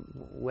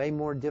way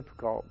more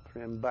difficult for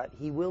him, but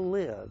he will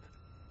live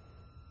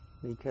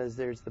because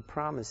there's the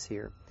promise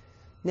here.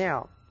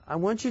 Now, I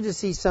want you to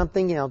see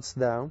something else,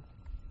 though.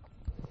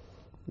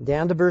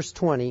 Down to verse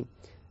 20.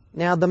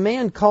 Now the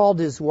man called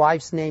his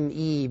wife's name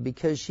Eve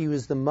because she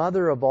was the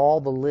mother of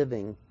all the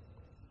living.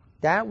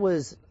 That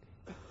was,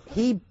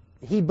 he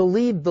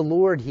believed the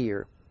Lord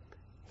here.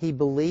 He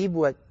believed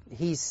what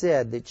He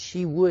said, that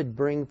she would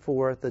bring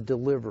forth a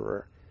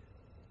deliverer,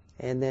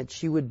 and that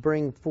she would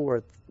bring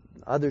forth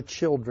other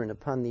children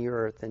upon the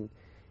earth. And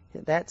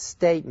that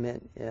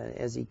statement,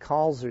 as he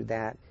calls her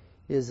that,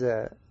 is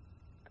a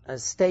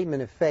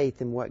statement of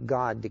faith in what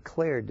God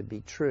declared to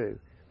be true.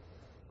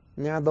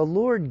 Now the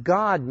Lord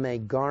God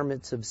made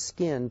garments of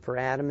skin for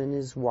Adam and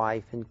his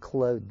wife and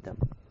clothed them.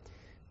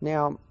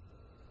 Now,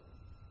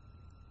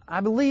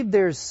 I believe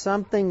there's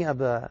something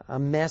of a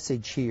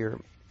message here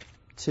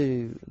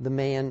to the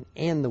man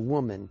and the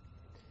woman.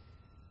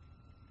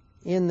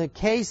 In the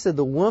case of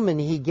the woman,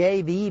 He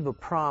gave Eve a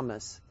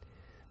promise.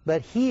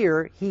 But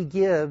here, He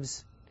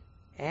gives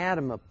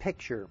Adam a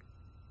picture.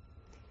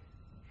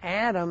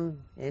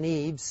 Adam and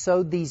Eve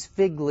sewed these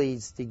fig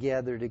leaves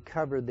together to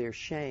cover their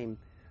shame.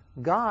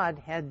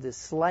 God had to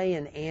slay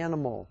an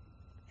animal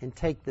and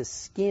take the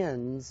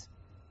skins,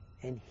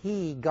 and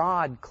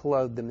God,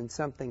 clothed them in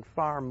something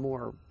far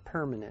more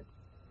permanent.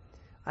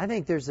 I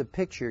think there's a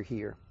picture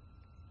here.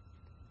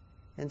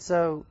 And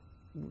so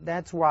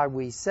that's why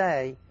we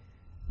say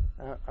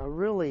a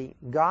really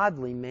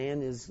godly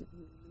man is,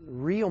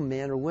 real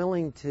men are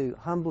willing to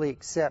humbly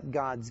accept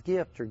God's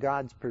gift or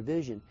God's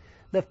provision.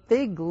 The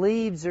fig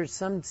leaves are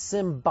some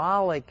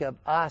symbolic of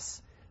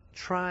us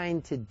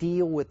trying to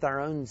deal with our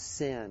own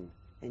sin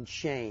and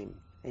shame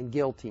and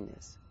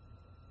guiltiness.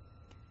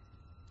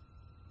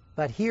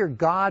 But here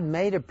God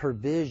made a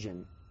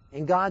provision,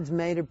 and God's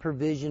made a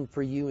provision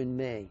for you and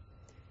me.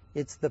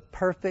 It's the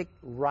perfect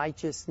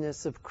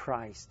righteousness of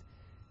Christ,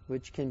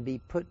 which can be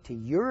put to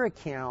your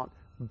account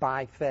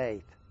by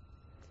faith.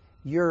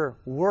 Your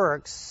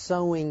works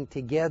sewing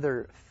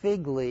together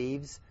fig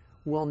leaves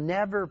will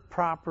never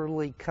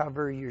properly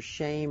cover your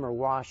shame or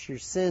wash your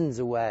sins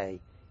away,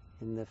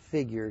 in the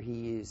figure he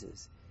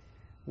uses.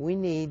 We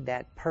need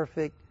that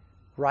perfect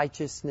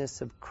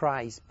righteousness of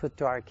Christ put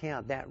to our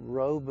account, that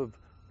robe of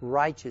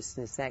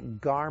righteousness,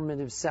 that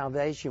garment of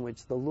salvation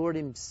which the Lord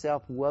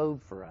himself wove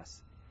for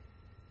us.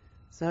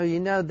 So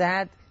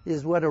that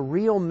is what a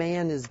real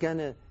man is going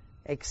to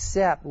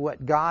accept,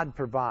 what God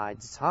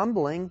provides. It's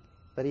humbling,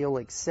 but he'll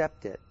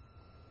accept it.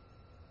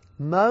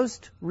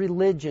 Most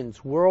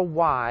religions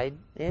worldwide,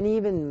 and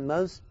even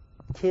most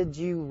kids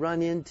you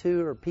run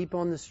into or people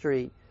on the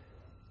street,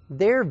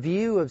 their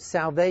view of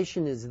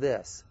salvation is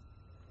this.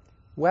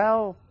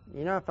 Well,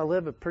 if I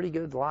live a pretty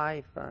good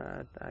life,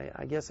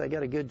 I guess I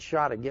got a good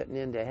shot of getting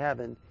into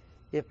heaven.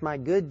 If my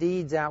good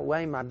deeds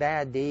outweigh my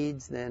bad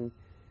deeds, then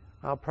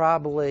I'll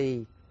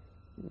probably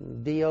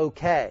be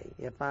okay.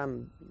 If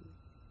I'm,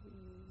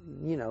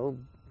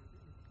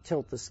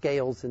 tilt the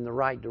scales in the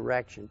right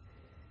direction.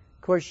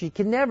 Of course, you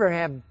can never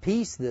have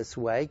peace this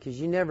way because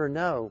you never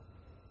know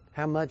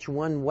how much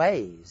one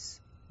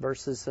weighs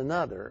versus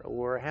another,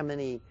 or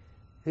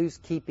who's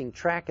keeping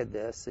track of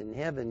this in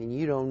heaven, and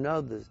you don't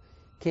know this.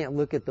 Can't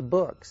look at the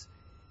books.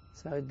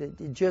 So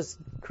it just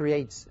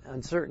creates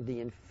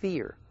uncertainty and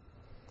fear.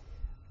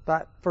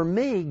 But for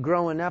me,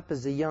 growing up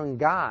as a young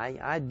guy,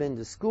 I'd been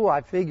to school,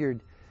 I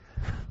figured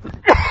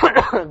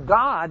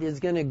God is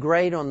going to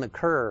grade on the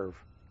curve.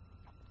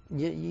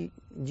 You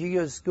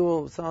go to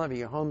school, some of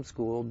you are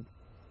homeschooled,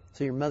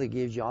 so your mother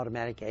gives you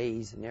automatic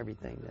A's and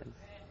everything.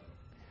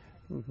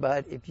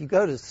 But if you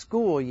go to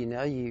school,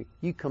 you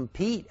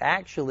compete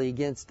actually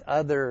against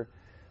other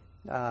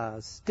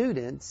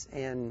students,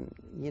 and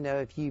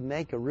if you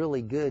make a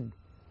really good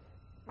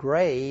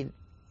grade,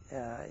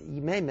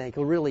 you may make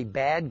a really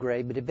bad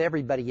grade, but if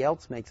everybody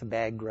else makes a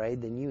bad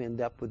grade, then you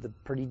end up with a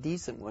pretty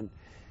decent one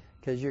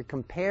because you're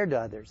compared to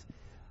others.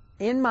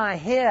 In my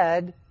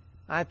head,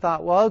 I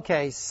thought, well,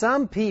 okay,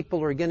 some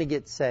people are going to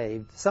get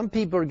saved, some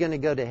people are going to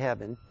go to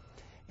heaven,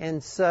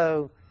 and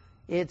so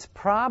it's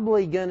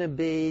probably going to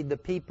be the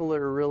people that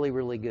are really,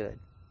 really good.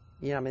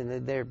 They're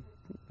going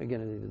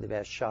to do the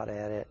best shot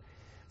at it.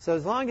 So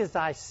as long as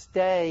I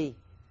stay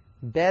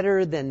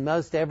better than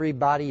most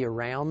everybody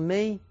around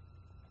me,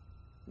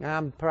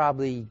 I'm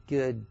probably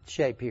good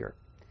shape here.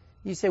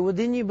 You say, well,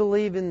 didn't you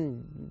believe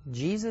in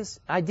Jesus?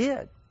 I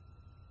did.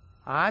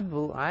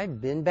 I'd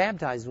been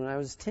baptized when I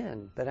was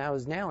 10, but I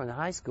was now in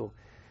high school.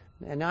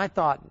 And I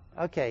thought,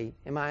 okay,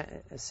 am I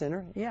a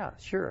sinner? Yeah,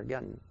 sure. I've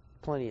gotten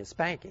plenty of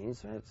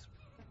spankings.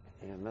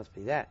 It must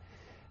be that.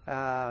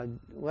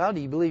 Well, do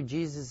you believe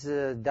Jesus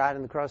died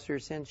on the cross for your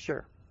sins?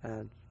 Sure.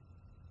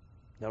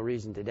 No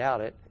reason to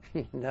doubt it,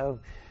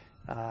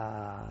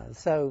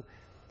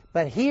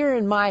 but here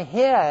in my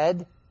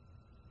head,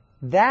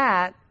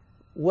 that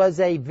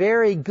was a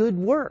very good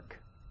work.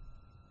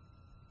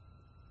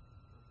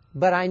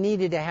 But I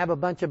needed to have a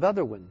bunch of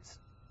other ones.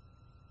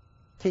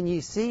 Can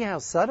you see how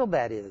subtle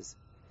that is?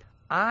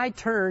 I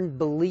turned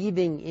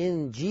believing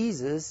in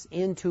Jesus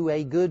into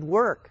a good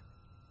work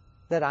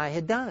that I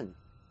had done.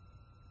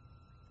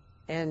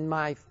 And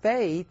my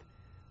faith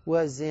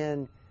was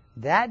in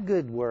that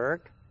good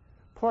work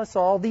plus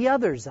all the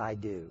others I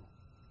do.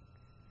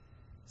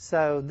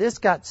 So this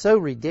got so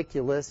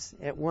ridiculous.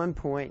 At one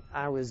point,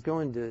 I was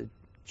going to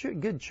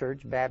good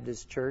church,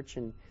 Baptist church,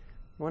 and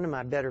one of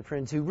my better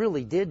friends who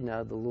really did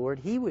know the Lord,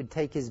 he would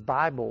take his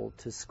Bible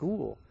to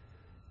school.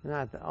 And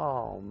I thought,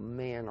 oh,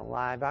 man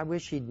alive, I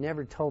wish he'd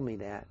never told me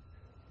that.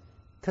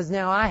 Because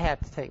now I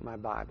have to take my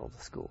Bible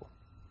to school.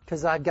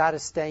 Because I've got to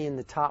stay in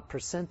the top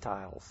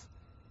percentiles.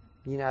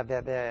 I've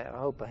got the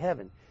hope of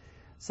heaven.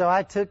 So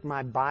I took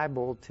my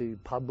Bible to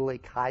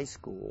public high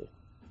school,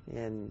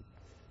 and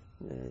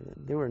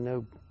there were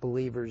no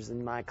believers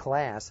in my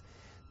class.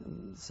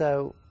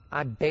 So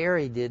I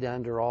buried it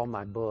under all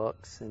my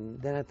books, and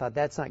then I thought,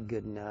 that's not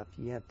good enough.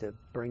 You have to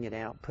bring it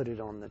out, put it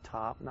on the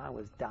top, and I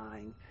was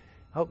dying.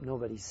 Hope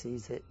nobody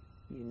sees it,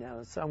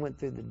 So I went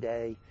through the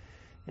day,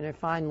 and I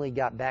finally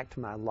got back to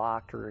my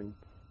locker and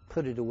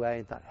put it away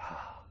and thought,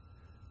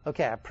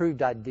 okay, I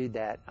proved I'd do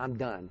that. I'm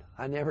done.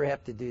 I never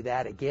have to do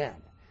that again.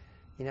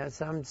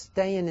 So I'm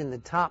staying in the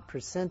top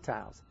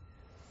percentiles.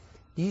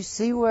 Do you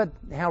see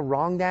how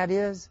wrong that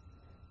is?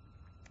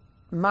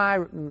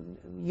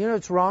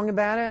 What's wrong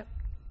about it?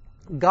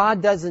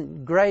 God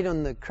doesn't grade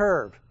on the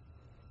curve.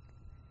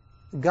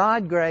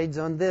 God grades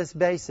on this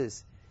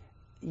basis.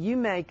 You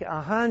make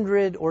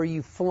 100 or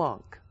you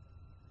flunk.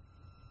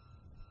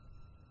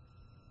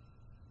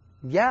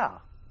 Yeah.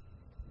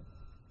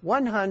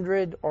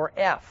 100 or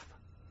F.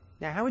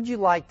 Now, how would you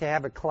like to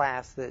have a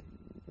class that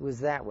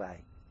was that way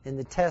and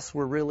the tests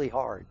were really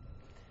hard?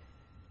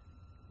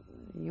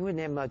 You wouldn't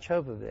have much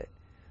hope of it.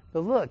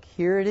 But look,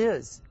 here it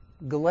is.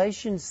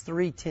 Galatians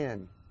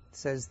 3:10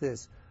 says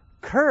this,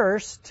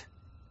 "Cursed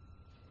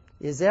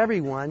is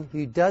everyone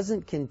who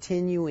doesn't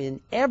continue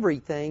in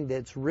everything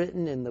that's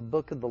written in the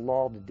book of the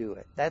law to do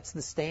it." That's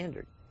the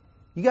standard.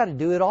 You got to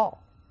do it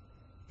all.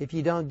 If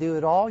you don't do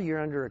it all, you're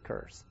under a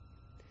curse.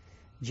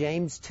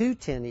 James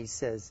 2:10, he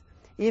says,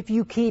 "If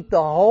you keep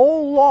the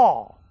whole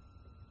law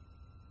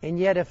and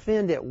yet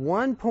offend at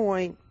one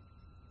point,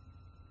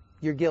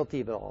 you're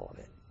guilty of all of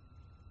it."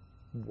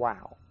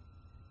 Wow.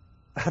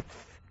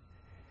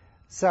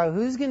 So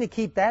who's going to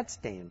keep that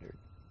standard?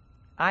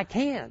 I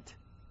can't.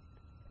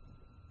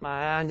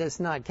 I'm just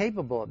not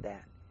capable of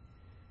that.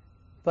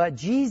 But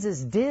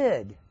Jesus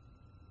did.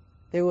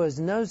 There was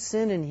no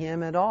sin in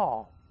him at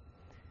all.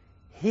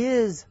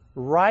 His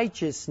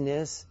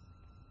righteousness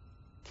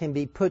can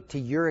be put to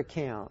your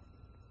account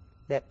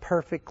that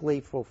perfectly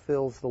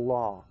fulfills the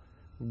law.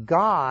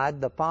 God,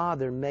 the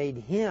Father, made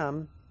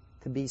him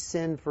to be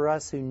sin for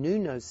us who knew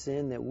no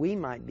sin, that we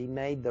might be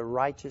made the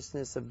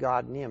righteousness of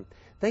God in him.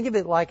 Think of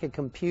it like a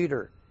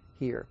computer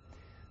here.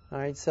 All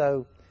right,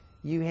 so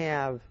you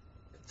have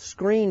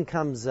screen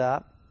comes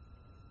up,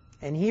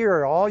 and here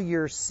are all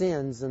your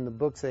sins in the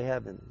books of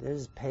heaven.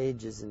 There's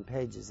pages and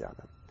pages of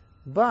them.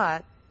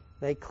 But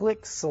they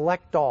click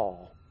select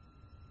all.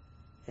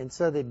 And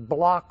so they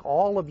block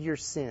all of your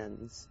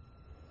sins.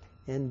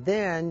 And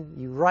then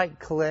you right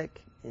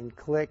click and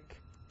click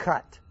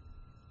cut.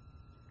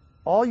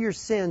 All your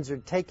sins are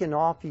taken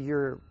off of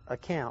your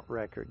account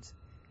records.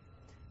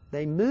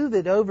 They move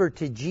it over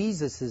to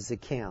Jesus'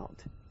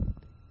 account.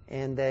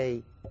 And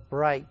they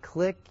right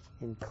click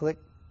and click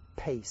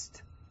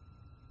paste.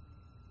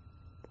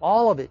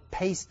 All of it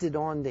pasted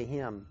onto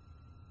him.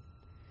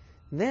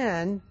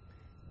 Then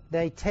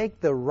they take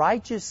the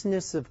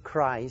righteousness of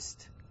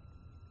Christ,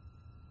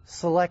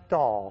 select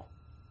all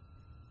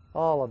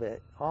of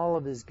it, all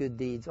of his good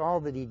deeds, all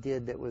that he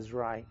did that was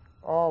right,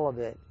 all of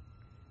it,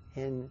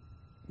 and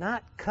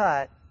not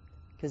cut,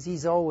 because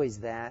he's always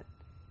that,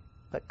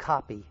 but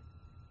copy.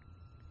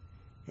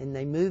 And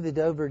they move it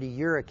over to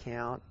your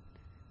account,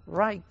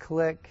 right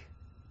click,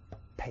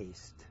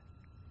 paste.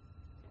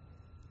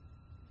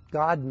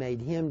 God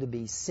made him to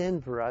be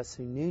sin for us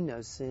who knew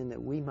no sin,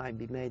 that we might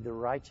be made the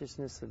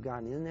righteousness of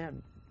God. Isn't that,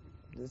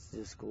 this is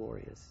just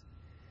glorious.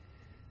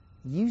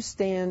 You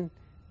stand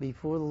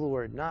before the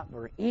Lord not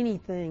for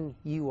anything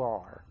you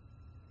are,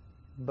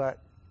 but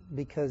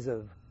because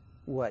of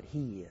what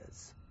he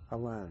is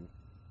alone.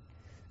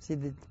 See,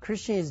 the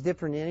Christianity is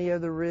different than any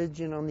other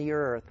religion on the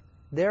earth.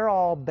 They're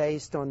all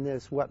based on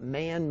this, what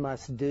man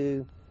must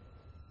do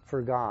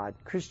for God.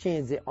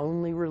 Christianity is the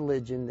only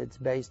religion that's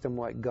based on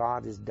what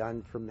God has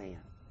done for man.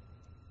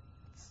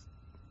 It's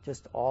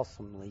just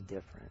awesomely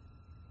different.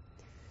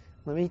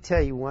 Let me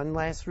tell you one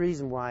last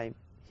reason why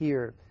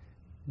here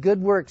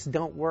good works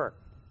don't work.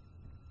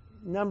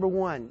 Number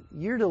one,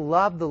 you're to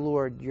love the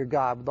Lord your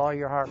God with all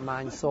your heart,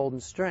 mind, soul,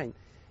 and strength.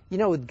 You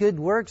know, with good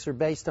works are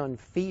based on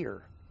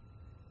fear.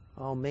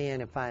 Oh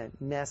man, if I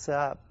mess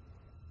up,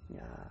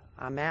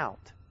 I'm out.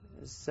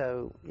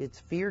 So it's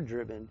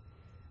fear-driven.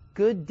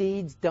 Good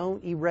deeds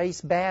don't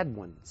erase bad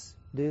ones,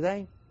 do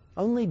they?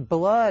 Only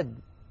blood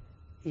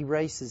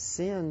erases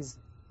sins.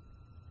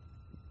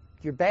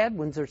 Your bad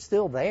ones are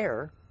still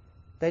there.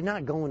 They're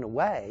not going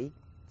away.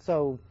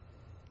 So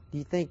do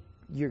you think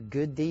your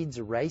good deeds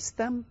erase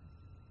them?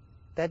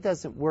 That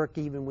doesn't work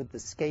even with the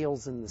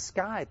scales in the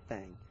sky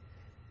thing.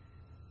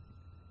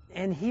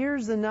 And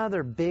here's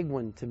another big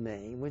one to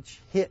me, which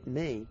hit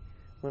me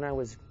when I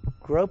was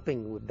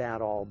groping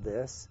about all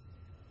this.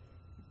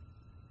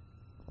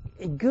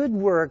 Good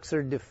works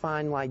are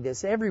defined like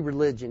this. Every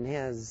religion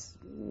has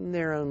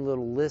their own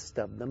little list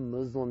of them.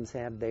 Muslims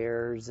have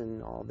theirs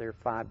and all their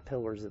 5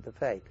 pillars of the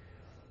faith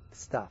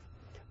stuff.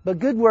 But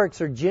good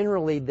works are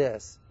generally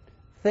this: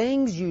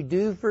 things you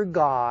do for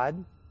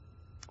God,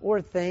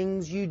 or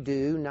things you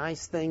do,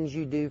 nice things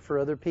you do for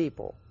other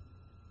people.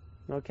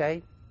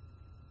 Okay?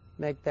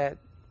 Make that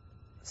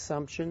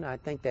assumption. I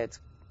think that's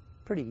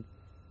pretty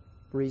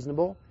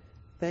reasonable.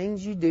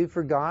 Things you do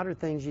for God or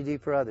things you do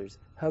for others.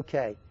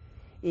 Okay.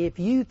 If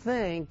you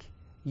think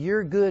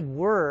your good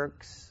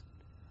works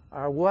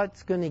are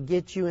what's going to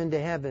get you into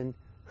heaven,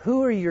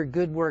 who are your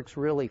good works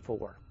really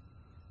for?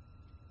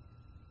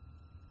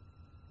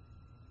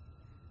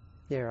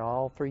 They're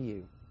all for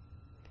you.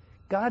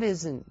 God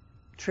isn't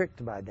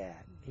tricked by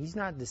that. He's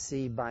not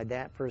deceived by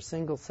that for a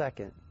single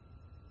second.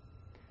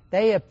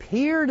 They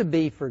appear to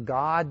be for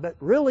God, but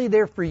really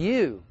they're for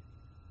you,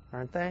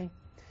 aren't they?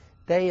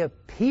 They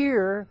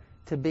appear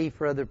to be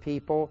for other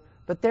people,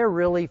 but they're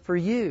really for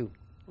you.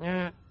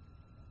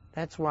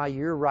 That's why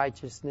your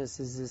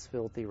righteousness is as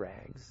filthy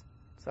rags.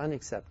 It's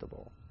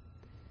unacceptable.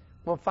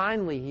 Well,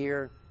 finally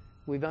here,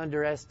 we've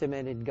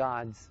underestimated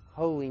God's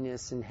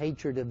holiness and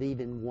hatred of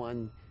even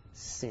one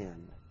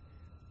sin.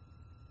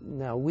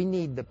 No, we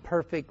need the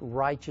perfect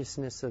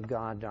righteousness of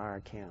God to our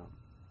account.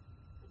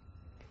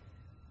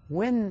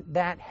 When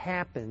that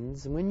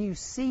happens, when you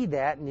see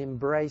that and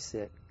embrace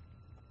it,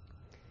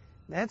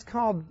 that's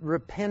called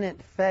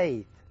repentant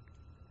faith.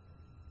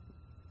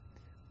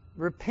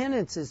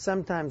 Repentance is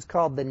sometimes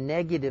called the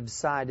negative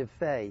side of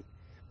faith.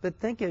 But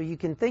you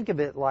can think of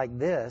it like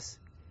this.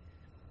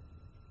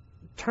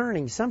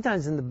 Turning,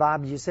 sometimes in the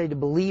Bible you say to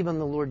believe on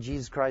the Lord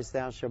Jesus Christ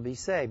thou shalt be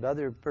saved.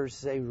 Other verses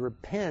say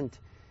repent,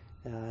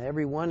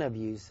 every one of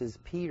you, says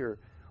Peter.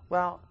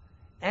 Well,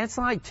 that's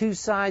like two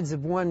sides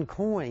of one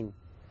coin.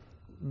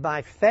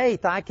 By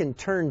faith I can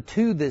turn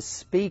to this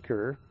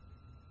speaker.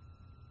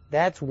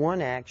 That's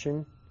one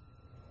action.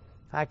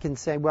 I can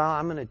say, well,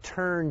 I'm going to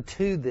turn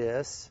to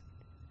this.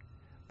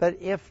 But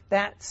if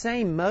that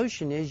same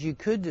motion is, you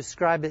could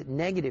describe it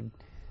negative.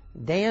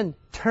 Dan,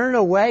 turn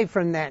away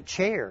from that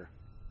chair.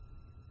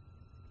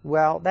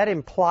 Well, that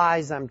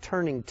implies I'm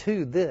turning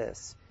to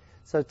this.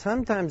 So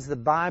sometimes the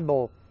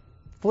Bible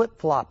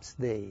flip-flops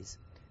these,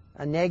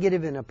 a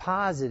negative and a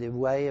positive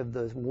way of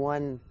the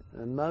one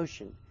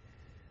emotion.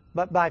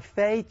 But by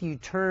faith, you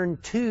turn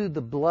to the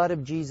blood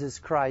of Jesus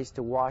Christ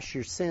to wash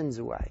your sins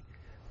away.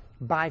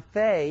 By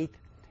faith,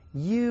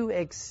 you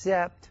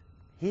accept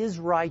His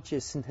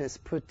righteousness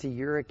put to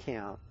your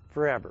account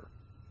forever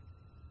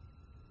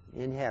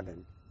in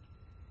heaven.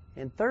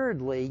 And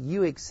thirdly,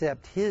 you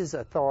accept His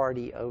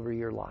authority over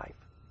your life.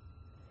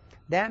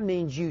 That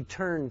means you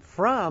turn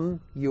from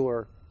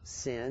your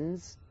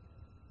sins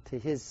to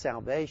His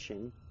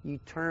salvation. You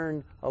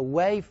turn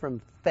away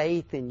from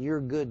faith in your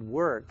good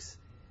works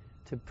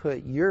to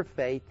put your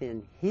faith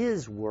in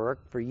His work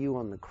for you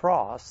on the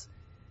cross.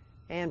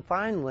 And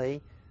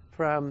finally,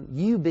 from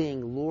you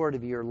being Lord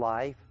of your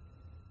life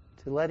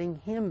to letting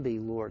Him be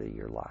Lord of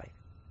your life.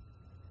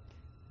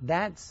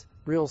 That's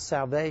real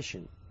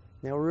salvation.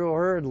 Now, real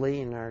hurriedly,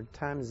 and our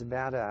time is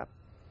about up.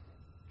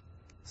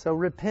 So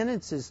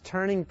repentance is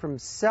turning from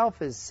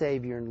self as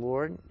Savior and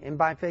Lord, and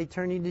by faith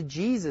turning to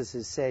Jesus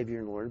as Savior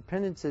and Lord.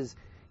 Repentance is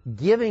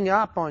giving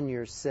up on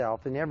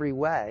yourself in every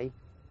way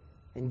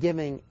and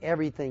giving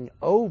everything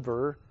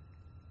over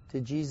to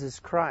Jesus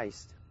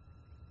Christ.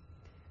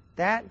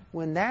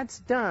 When that's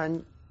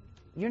done,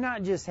 you're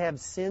not just have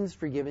sins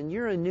forgiven,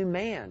 you're a new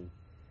man.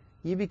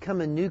 You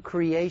become a new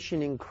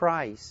creation in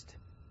Christ.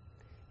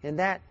 And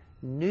that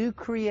new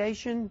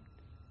creation,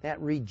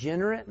 that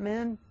regenerate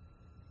man,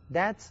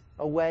 that's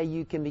a way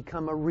you can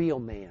become a real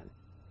man.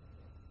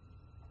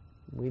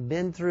 We've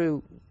been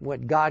through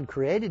what God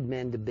created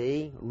men to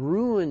be,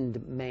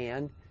 ruined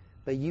man,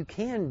 but you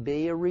can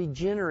be a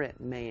regenerate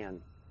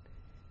man,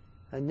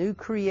 a new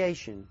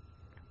creation.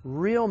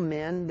 Real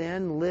men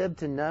then live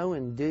to know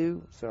and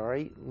do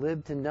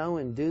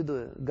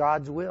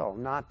God's will,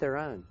 not their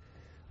own.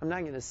 I'm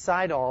not going to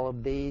cite all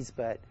of these,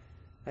 but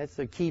that's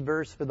the key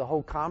verse for the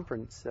whole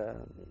conference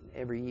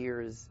every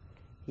year is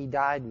He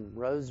died and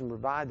rose and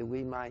revived that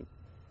we might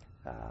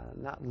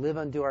not live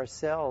unto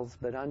ourselves,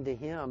 but unto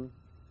Him.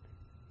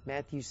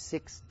 Matthew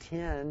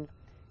 6:10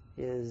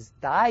 is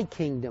Thy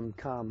kingdom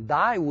come,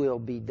 Thy will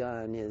be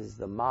done is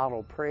the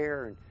model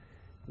prayer.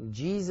 And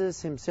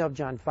Jesus Himself,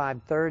 John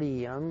 5:30,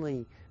 He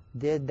only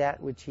did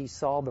that which He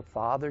saw the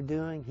Father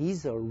doing.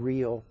 He's a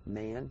real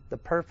man, the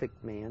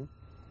perfect man.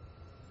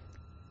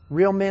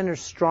 Real men are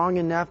strong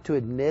enough to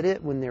admit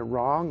it when they're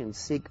wrong and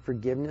seek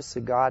forgiveness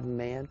of God and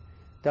man.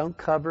 Don't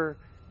cover.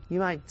 You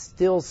might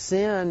still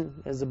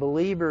sin as a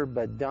believer,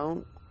 but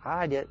don't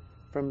hide it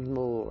from the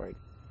Lord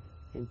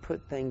and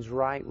put things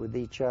right with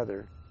each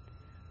other.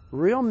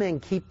 Real men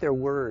keep their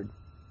word.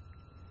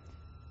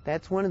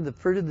 That's one of the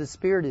fruit of the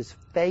Spirit is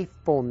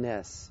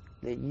faithfulness,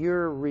 that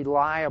you're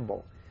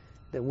reliable,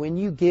 that when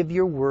you give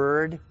your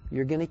word,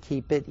 you're going to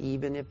keep it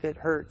even if it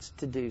hurts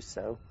to do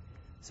so.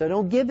 So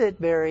don't give it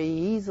very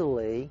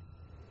easily,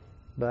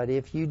 but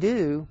if you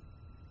do,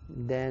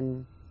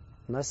 then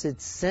unless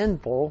it's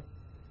sinful,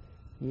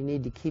 you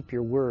need to keep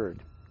your word.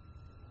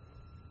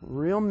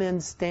 Real men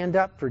stand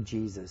up for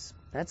Jesus.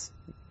 That's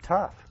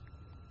tough.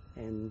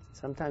 And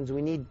sometimes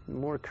we need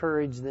more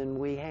courage than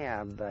we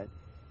have, but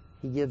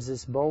He gives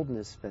us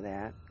boldness for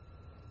that.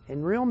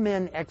 And real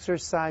men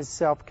exercise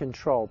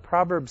self-control.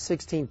 Proverbs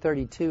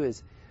 16:32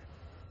 is,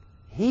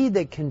 He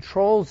that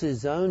controls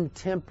his own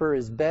temper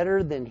is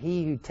better than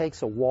he who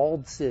takes a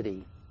walled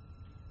city.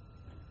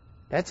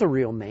 That's a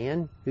real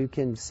man who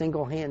can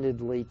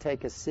single-handedly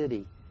take a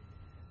city.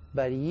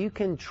 But you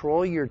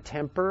control your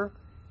temper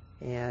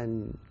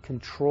and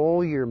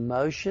control your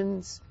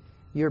emotions,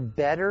 you're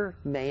better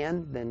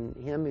man than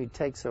him who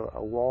takes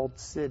a walled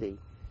city.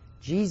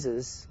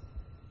 Jesus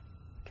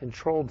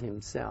controlled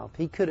Himself.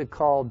 He could have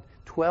called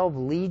 12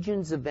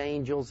 legions of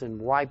angels and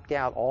wiped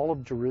out all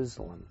of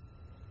Jerusalem.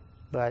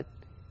 But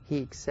He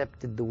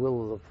accepted the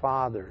will of the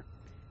Father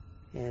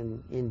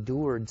and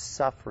endured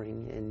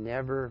suffering and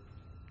never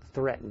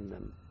threatened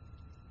them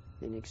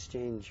in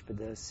exchange for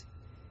this.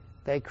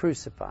 They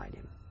crucified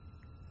Him.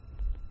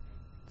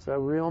 So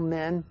real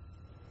men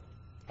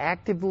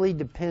actively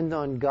depend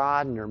on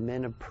God and are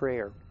men of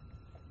prayer.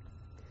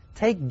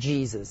 Take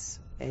Jesus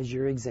as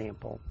your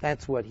example.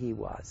 That's what he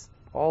was.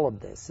 All of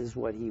this is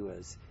what he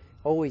was.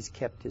 Always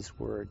kept his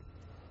word.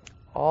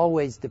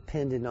 Always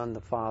dependent on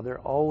the Father.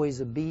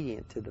 Always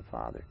obedient to the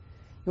Father.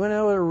 You want to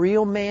know what a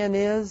real man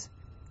is?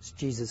 It's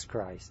Jesus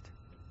Christ.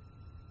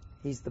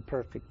 He's the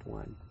perfect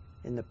one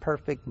and the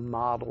perfect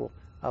model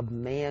of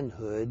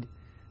manhood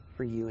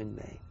for you and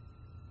me.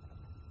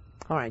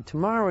 All right,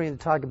 tomorrow we're going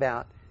to talk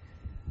about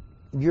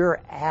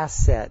your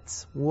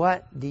assets.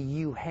 What do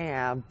you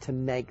have to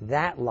make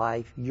that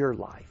life your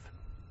life?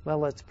 Well,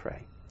 let's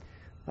pray.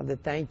 Father,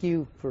 thank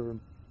you for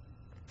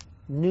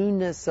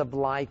newness of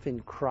life in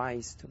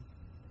Christ,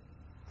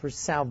 for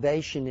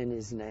salvation in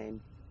His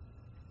name.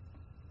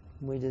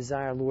 We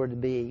desire, Lord, to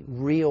be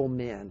real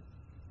men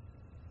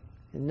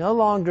and no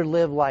longer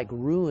live like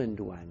ruined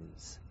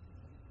ones,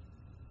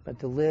 but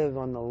to live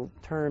on the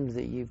terms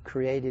that you've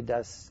created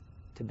us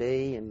to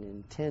be and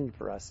intend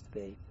for us to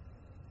be.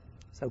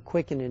 So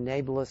quicken and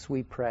enable us,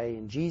 we pray.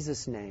 In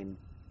Jesus' name,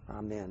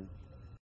 amen.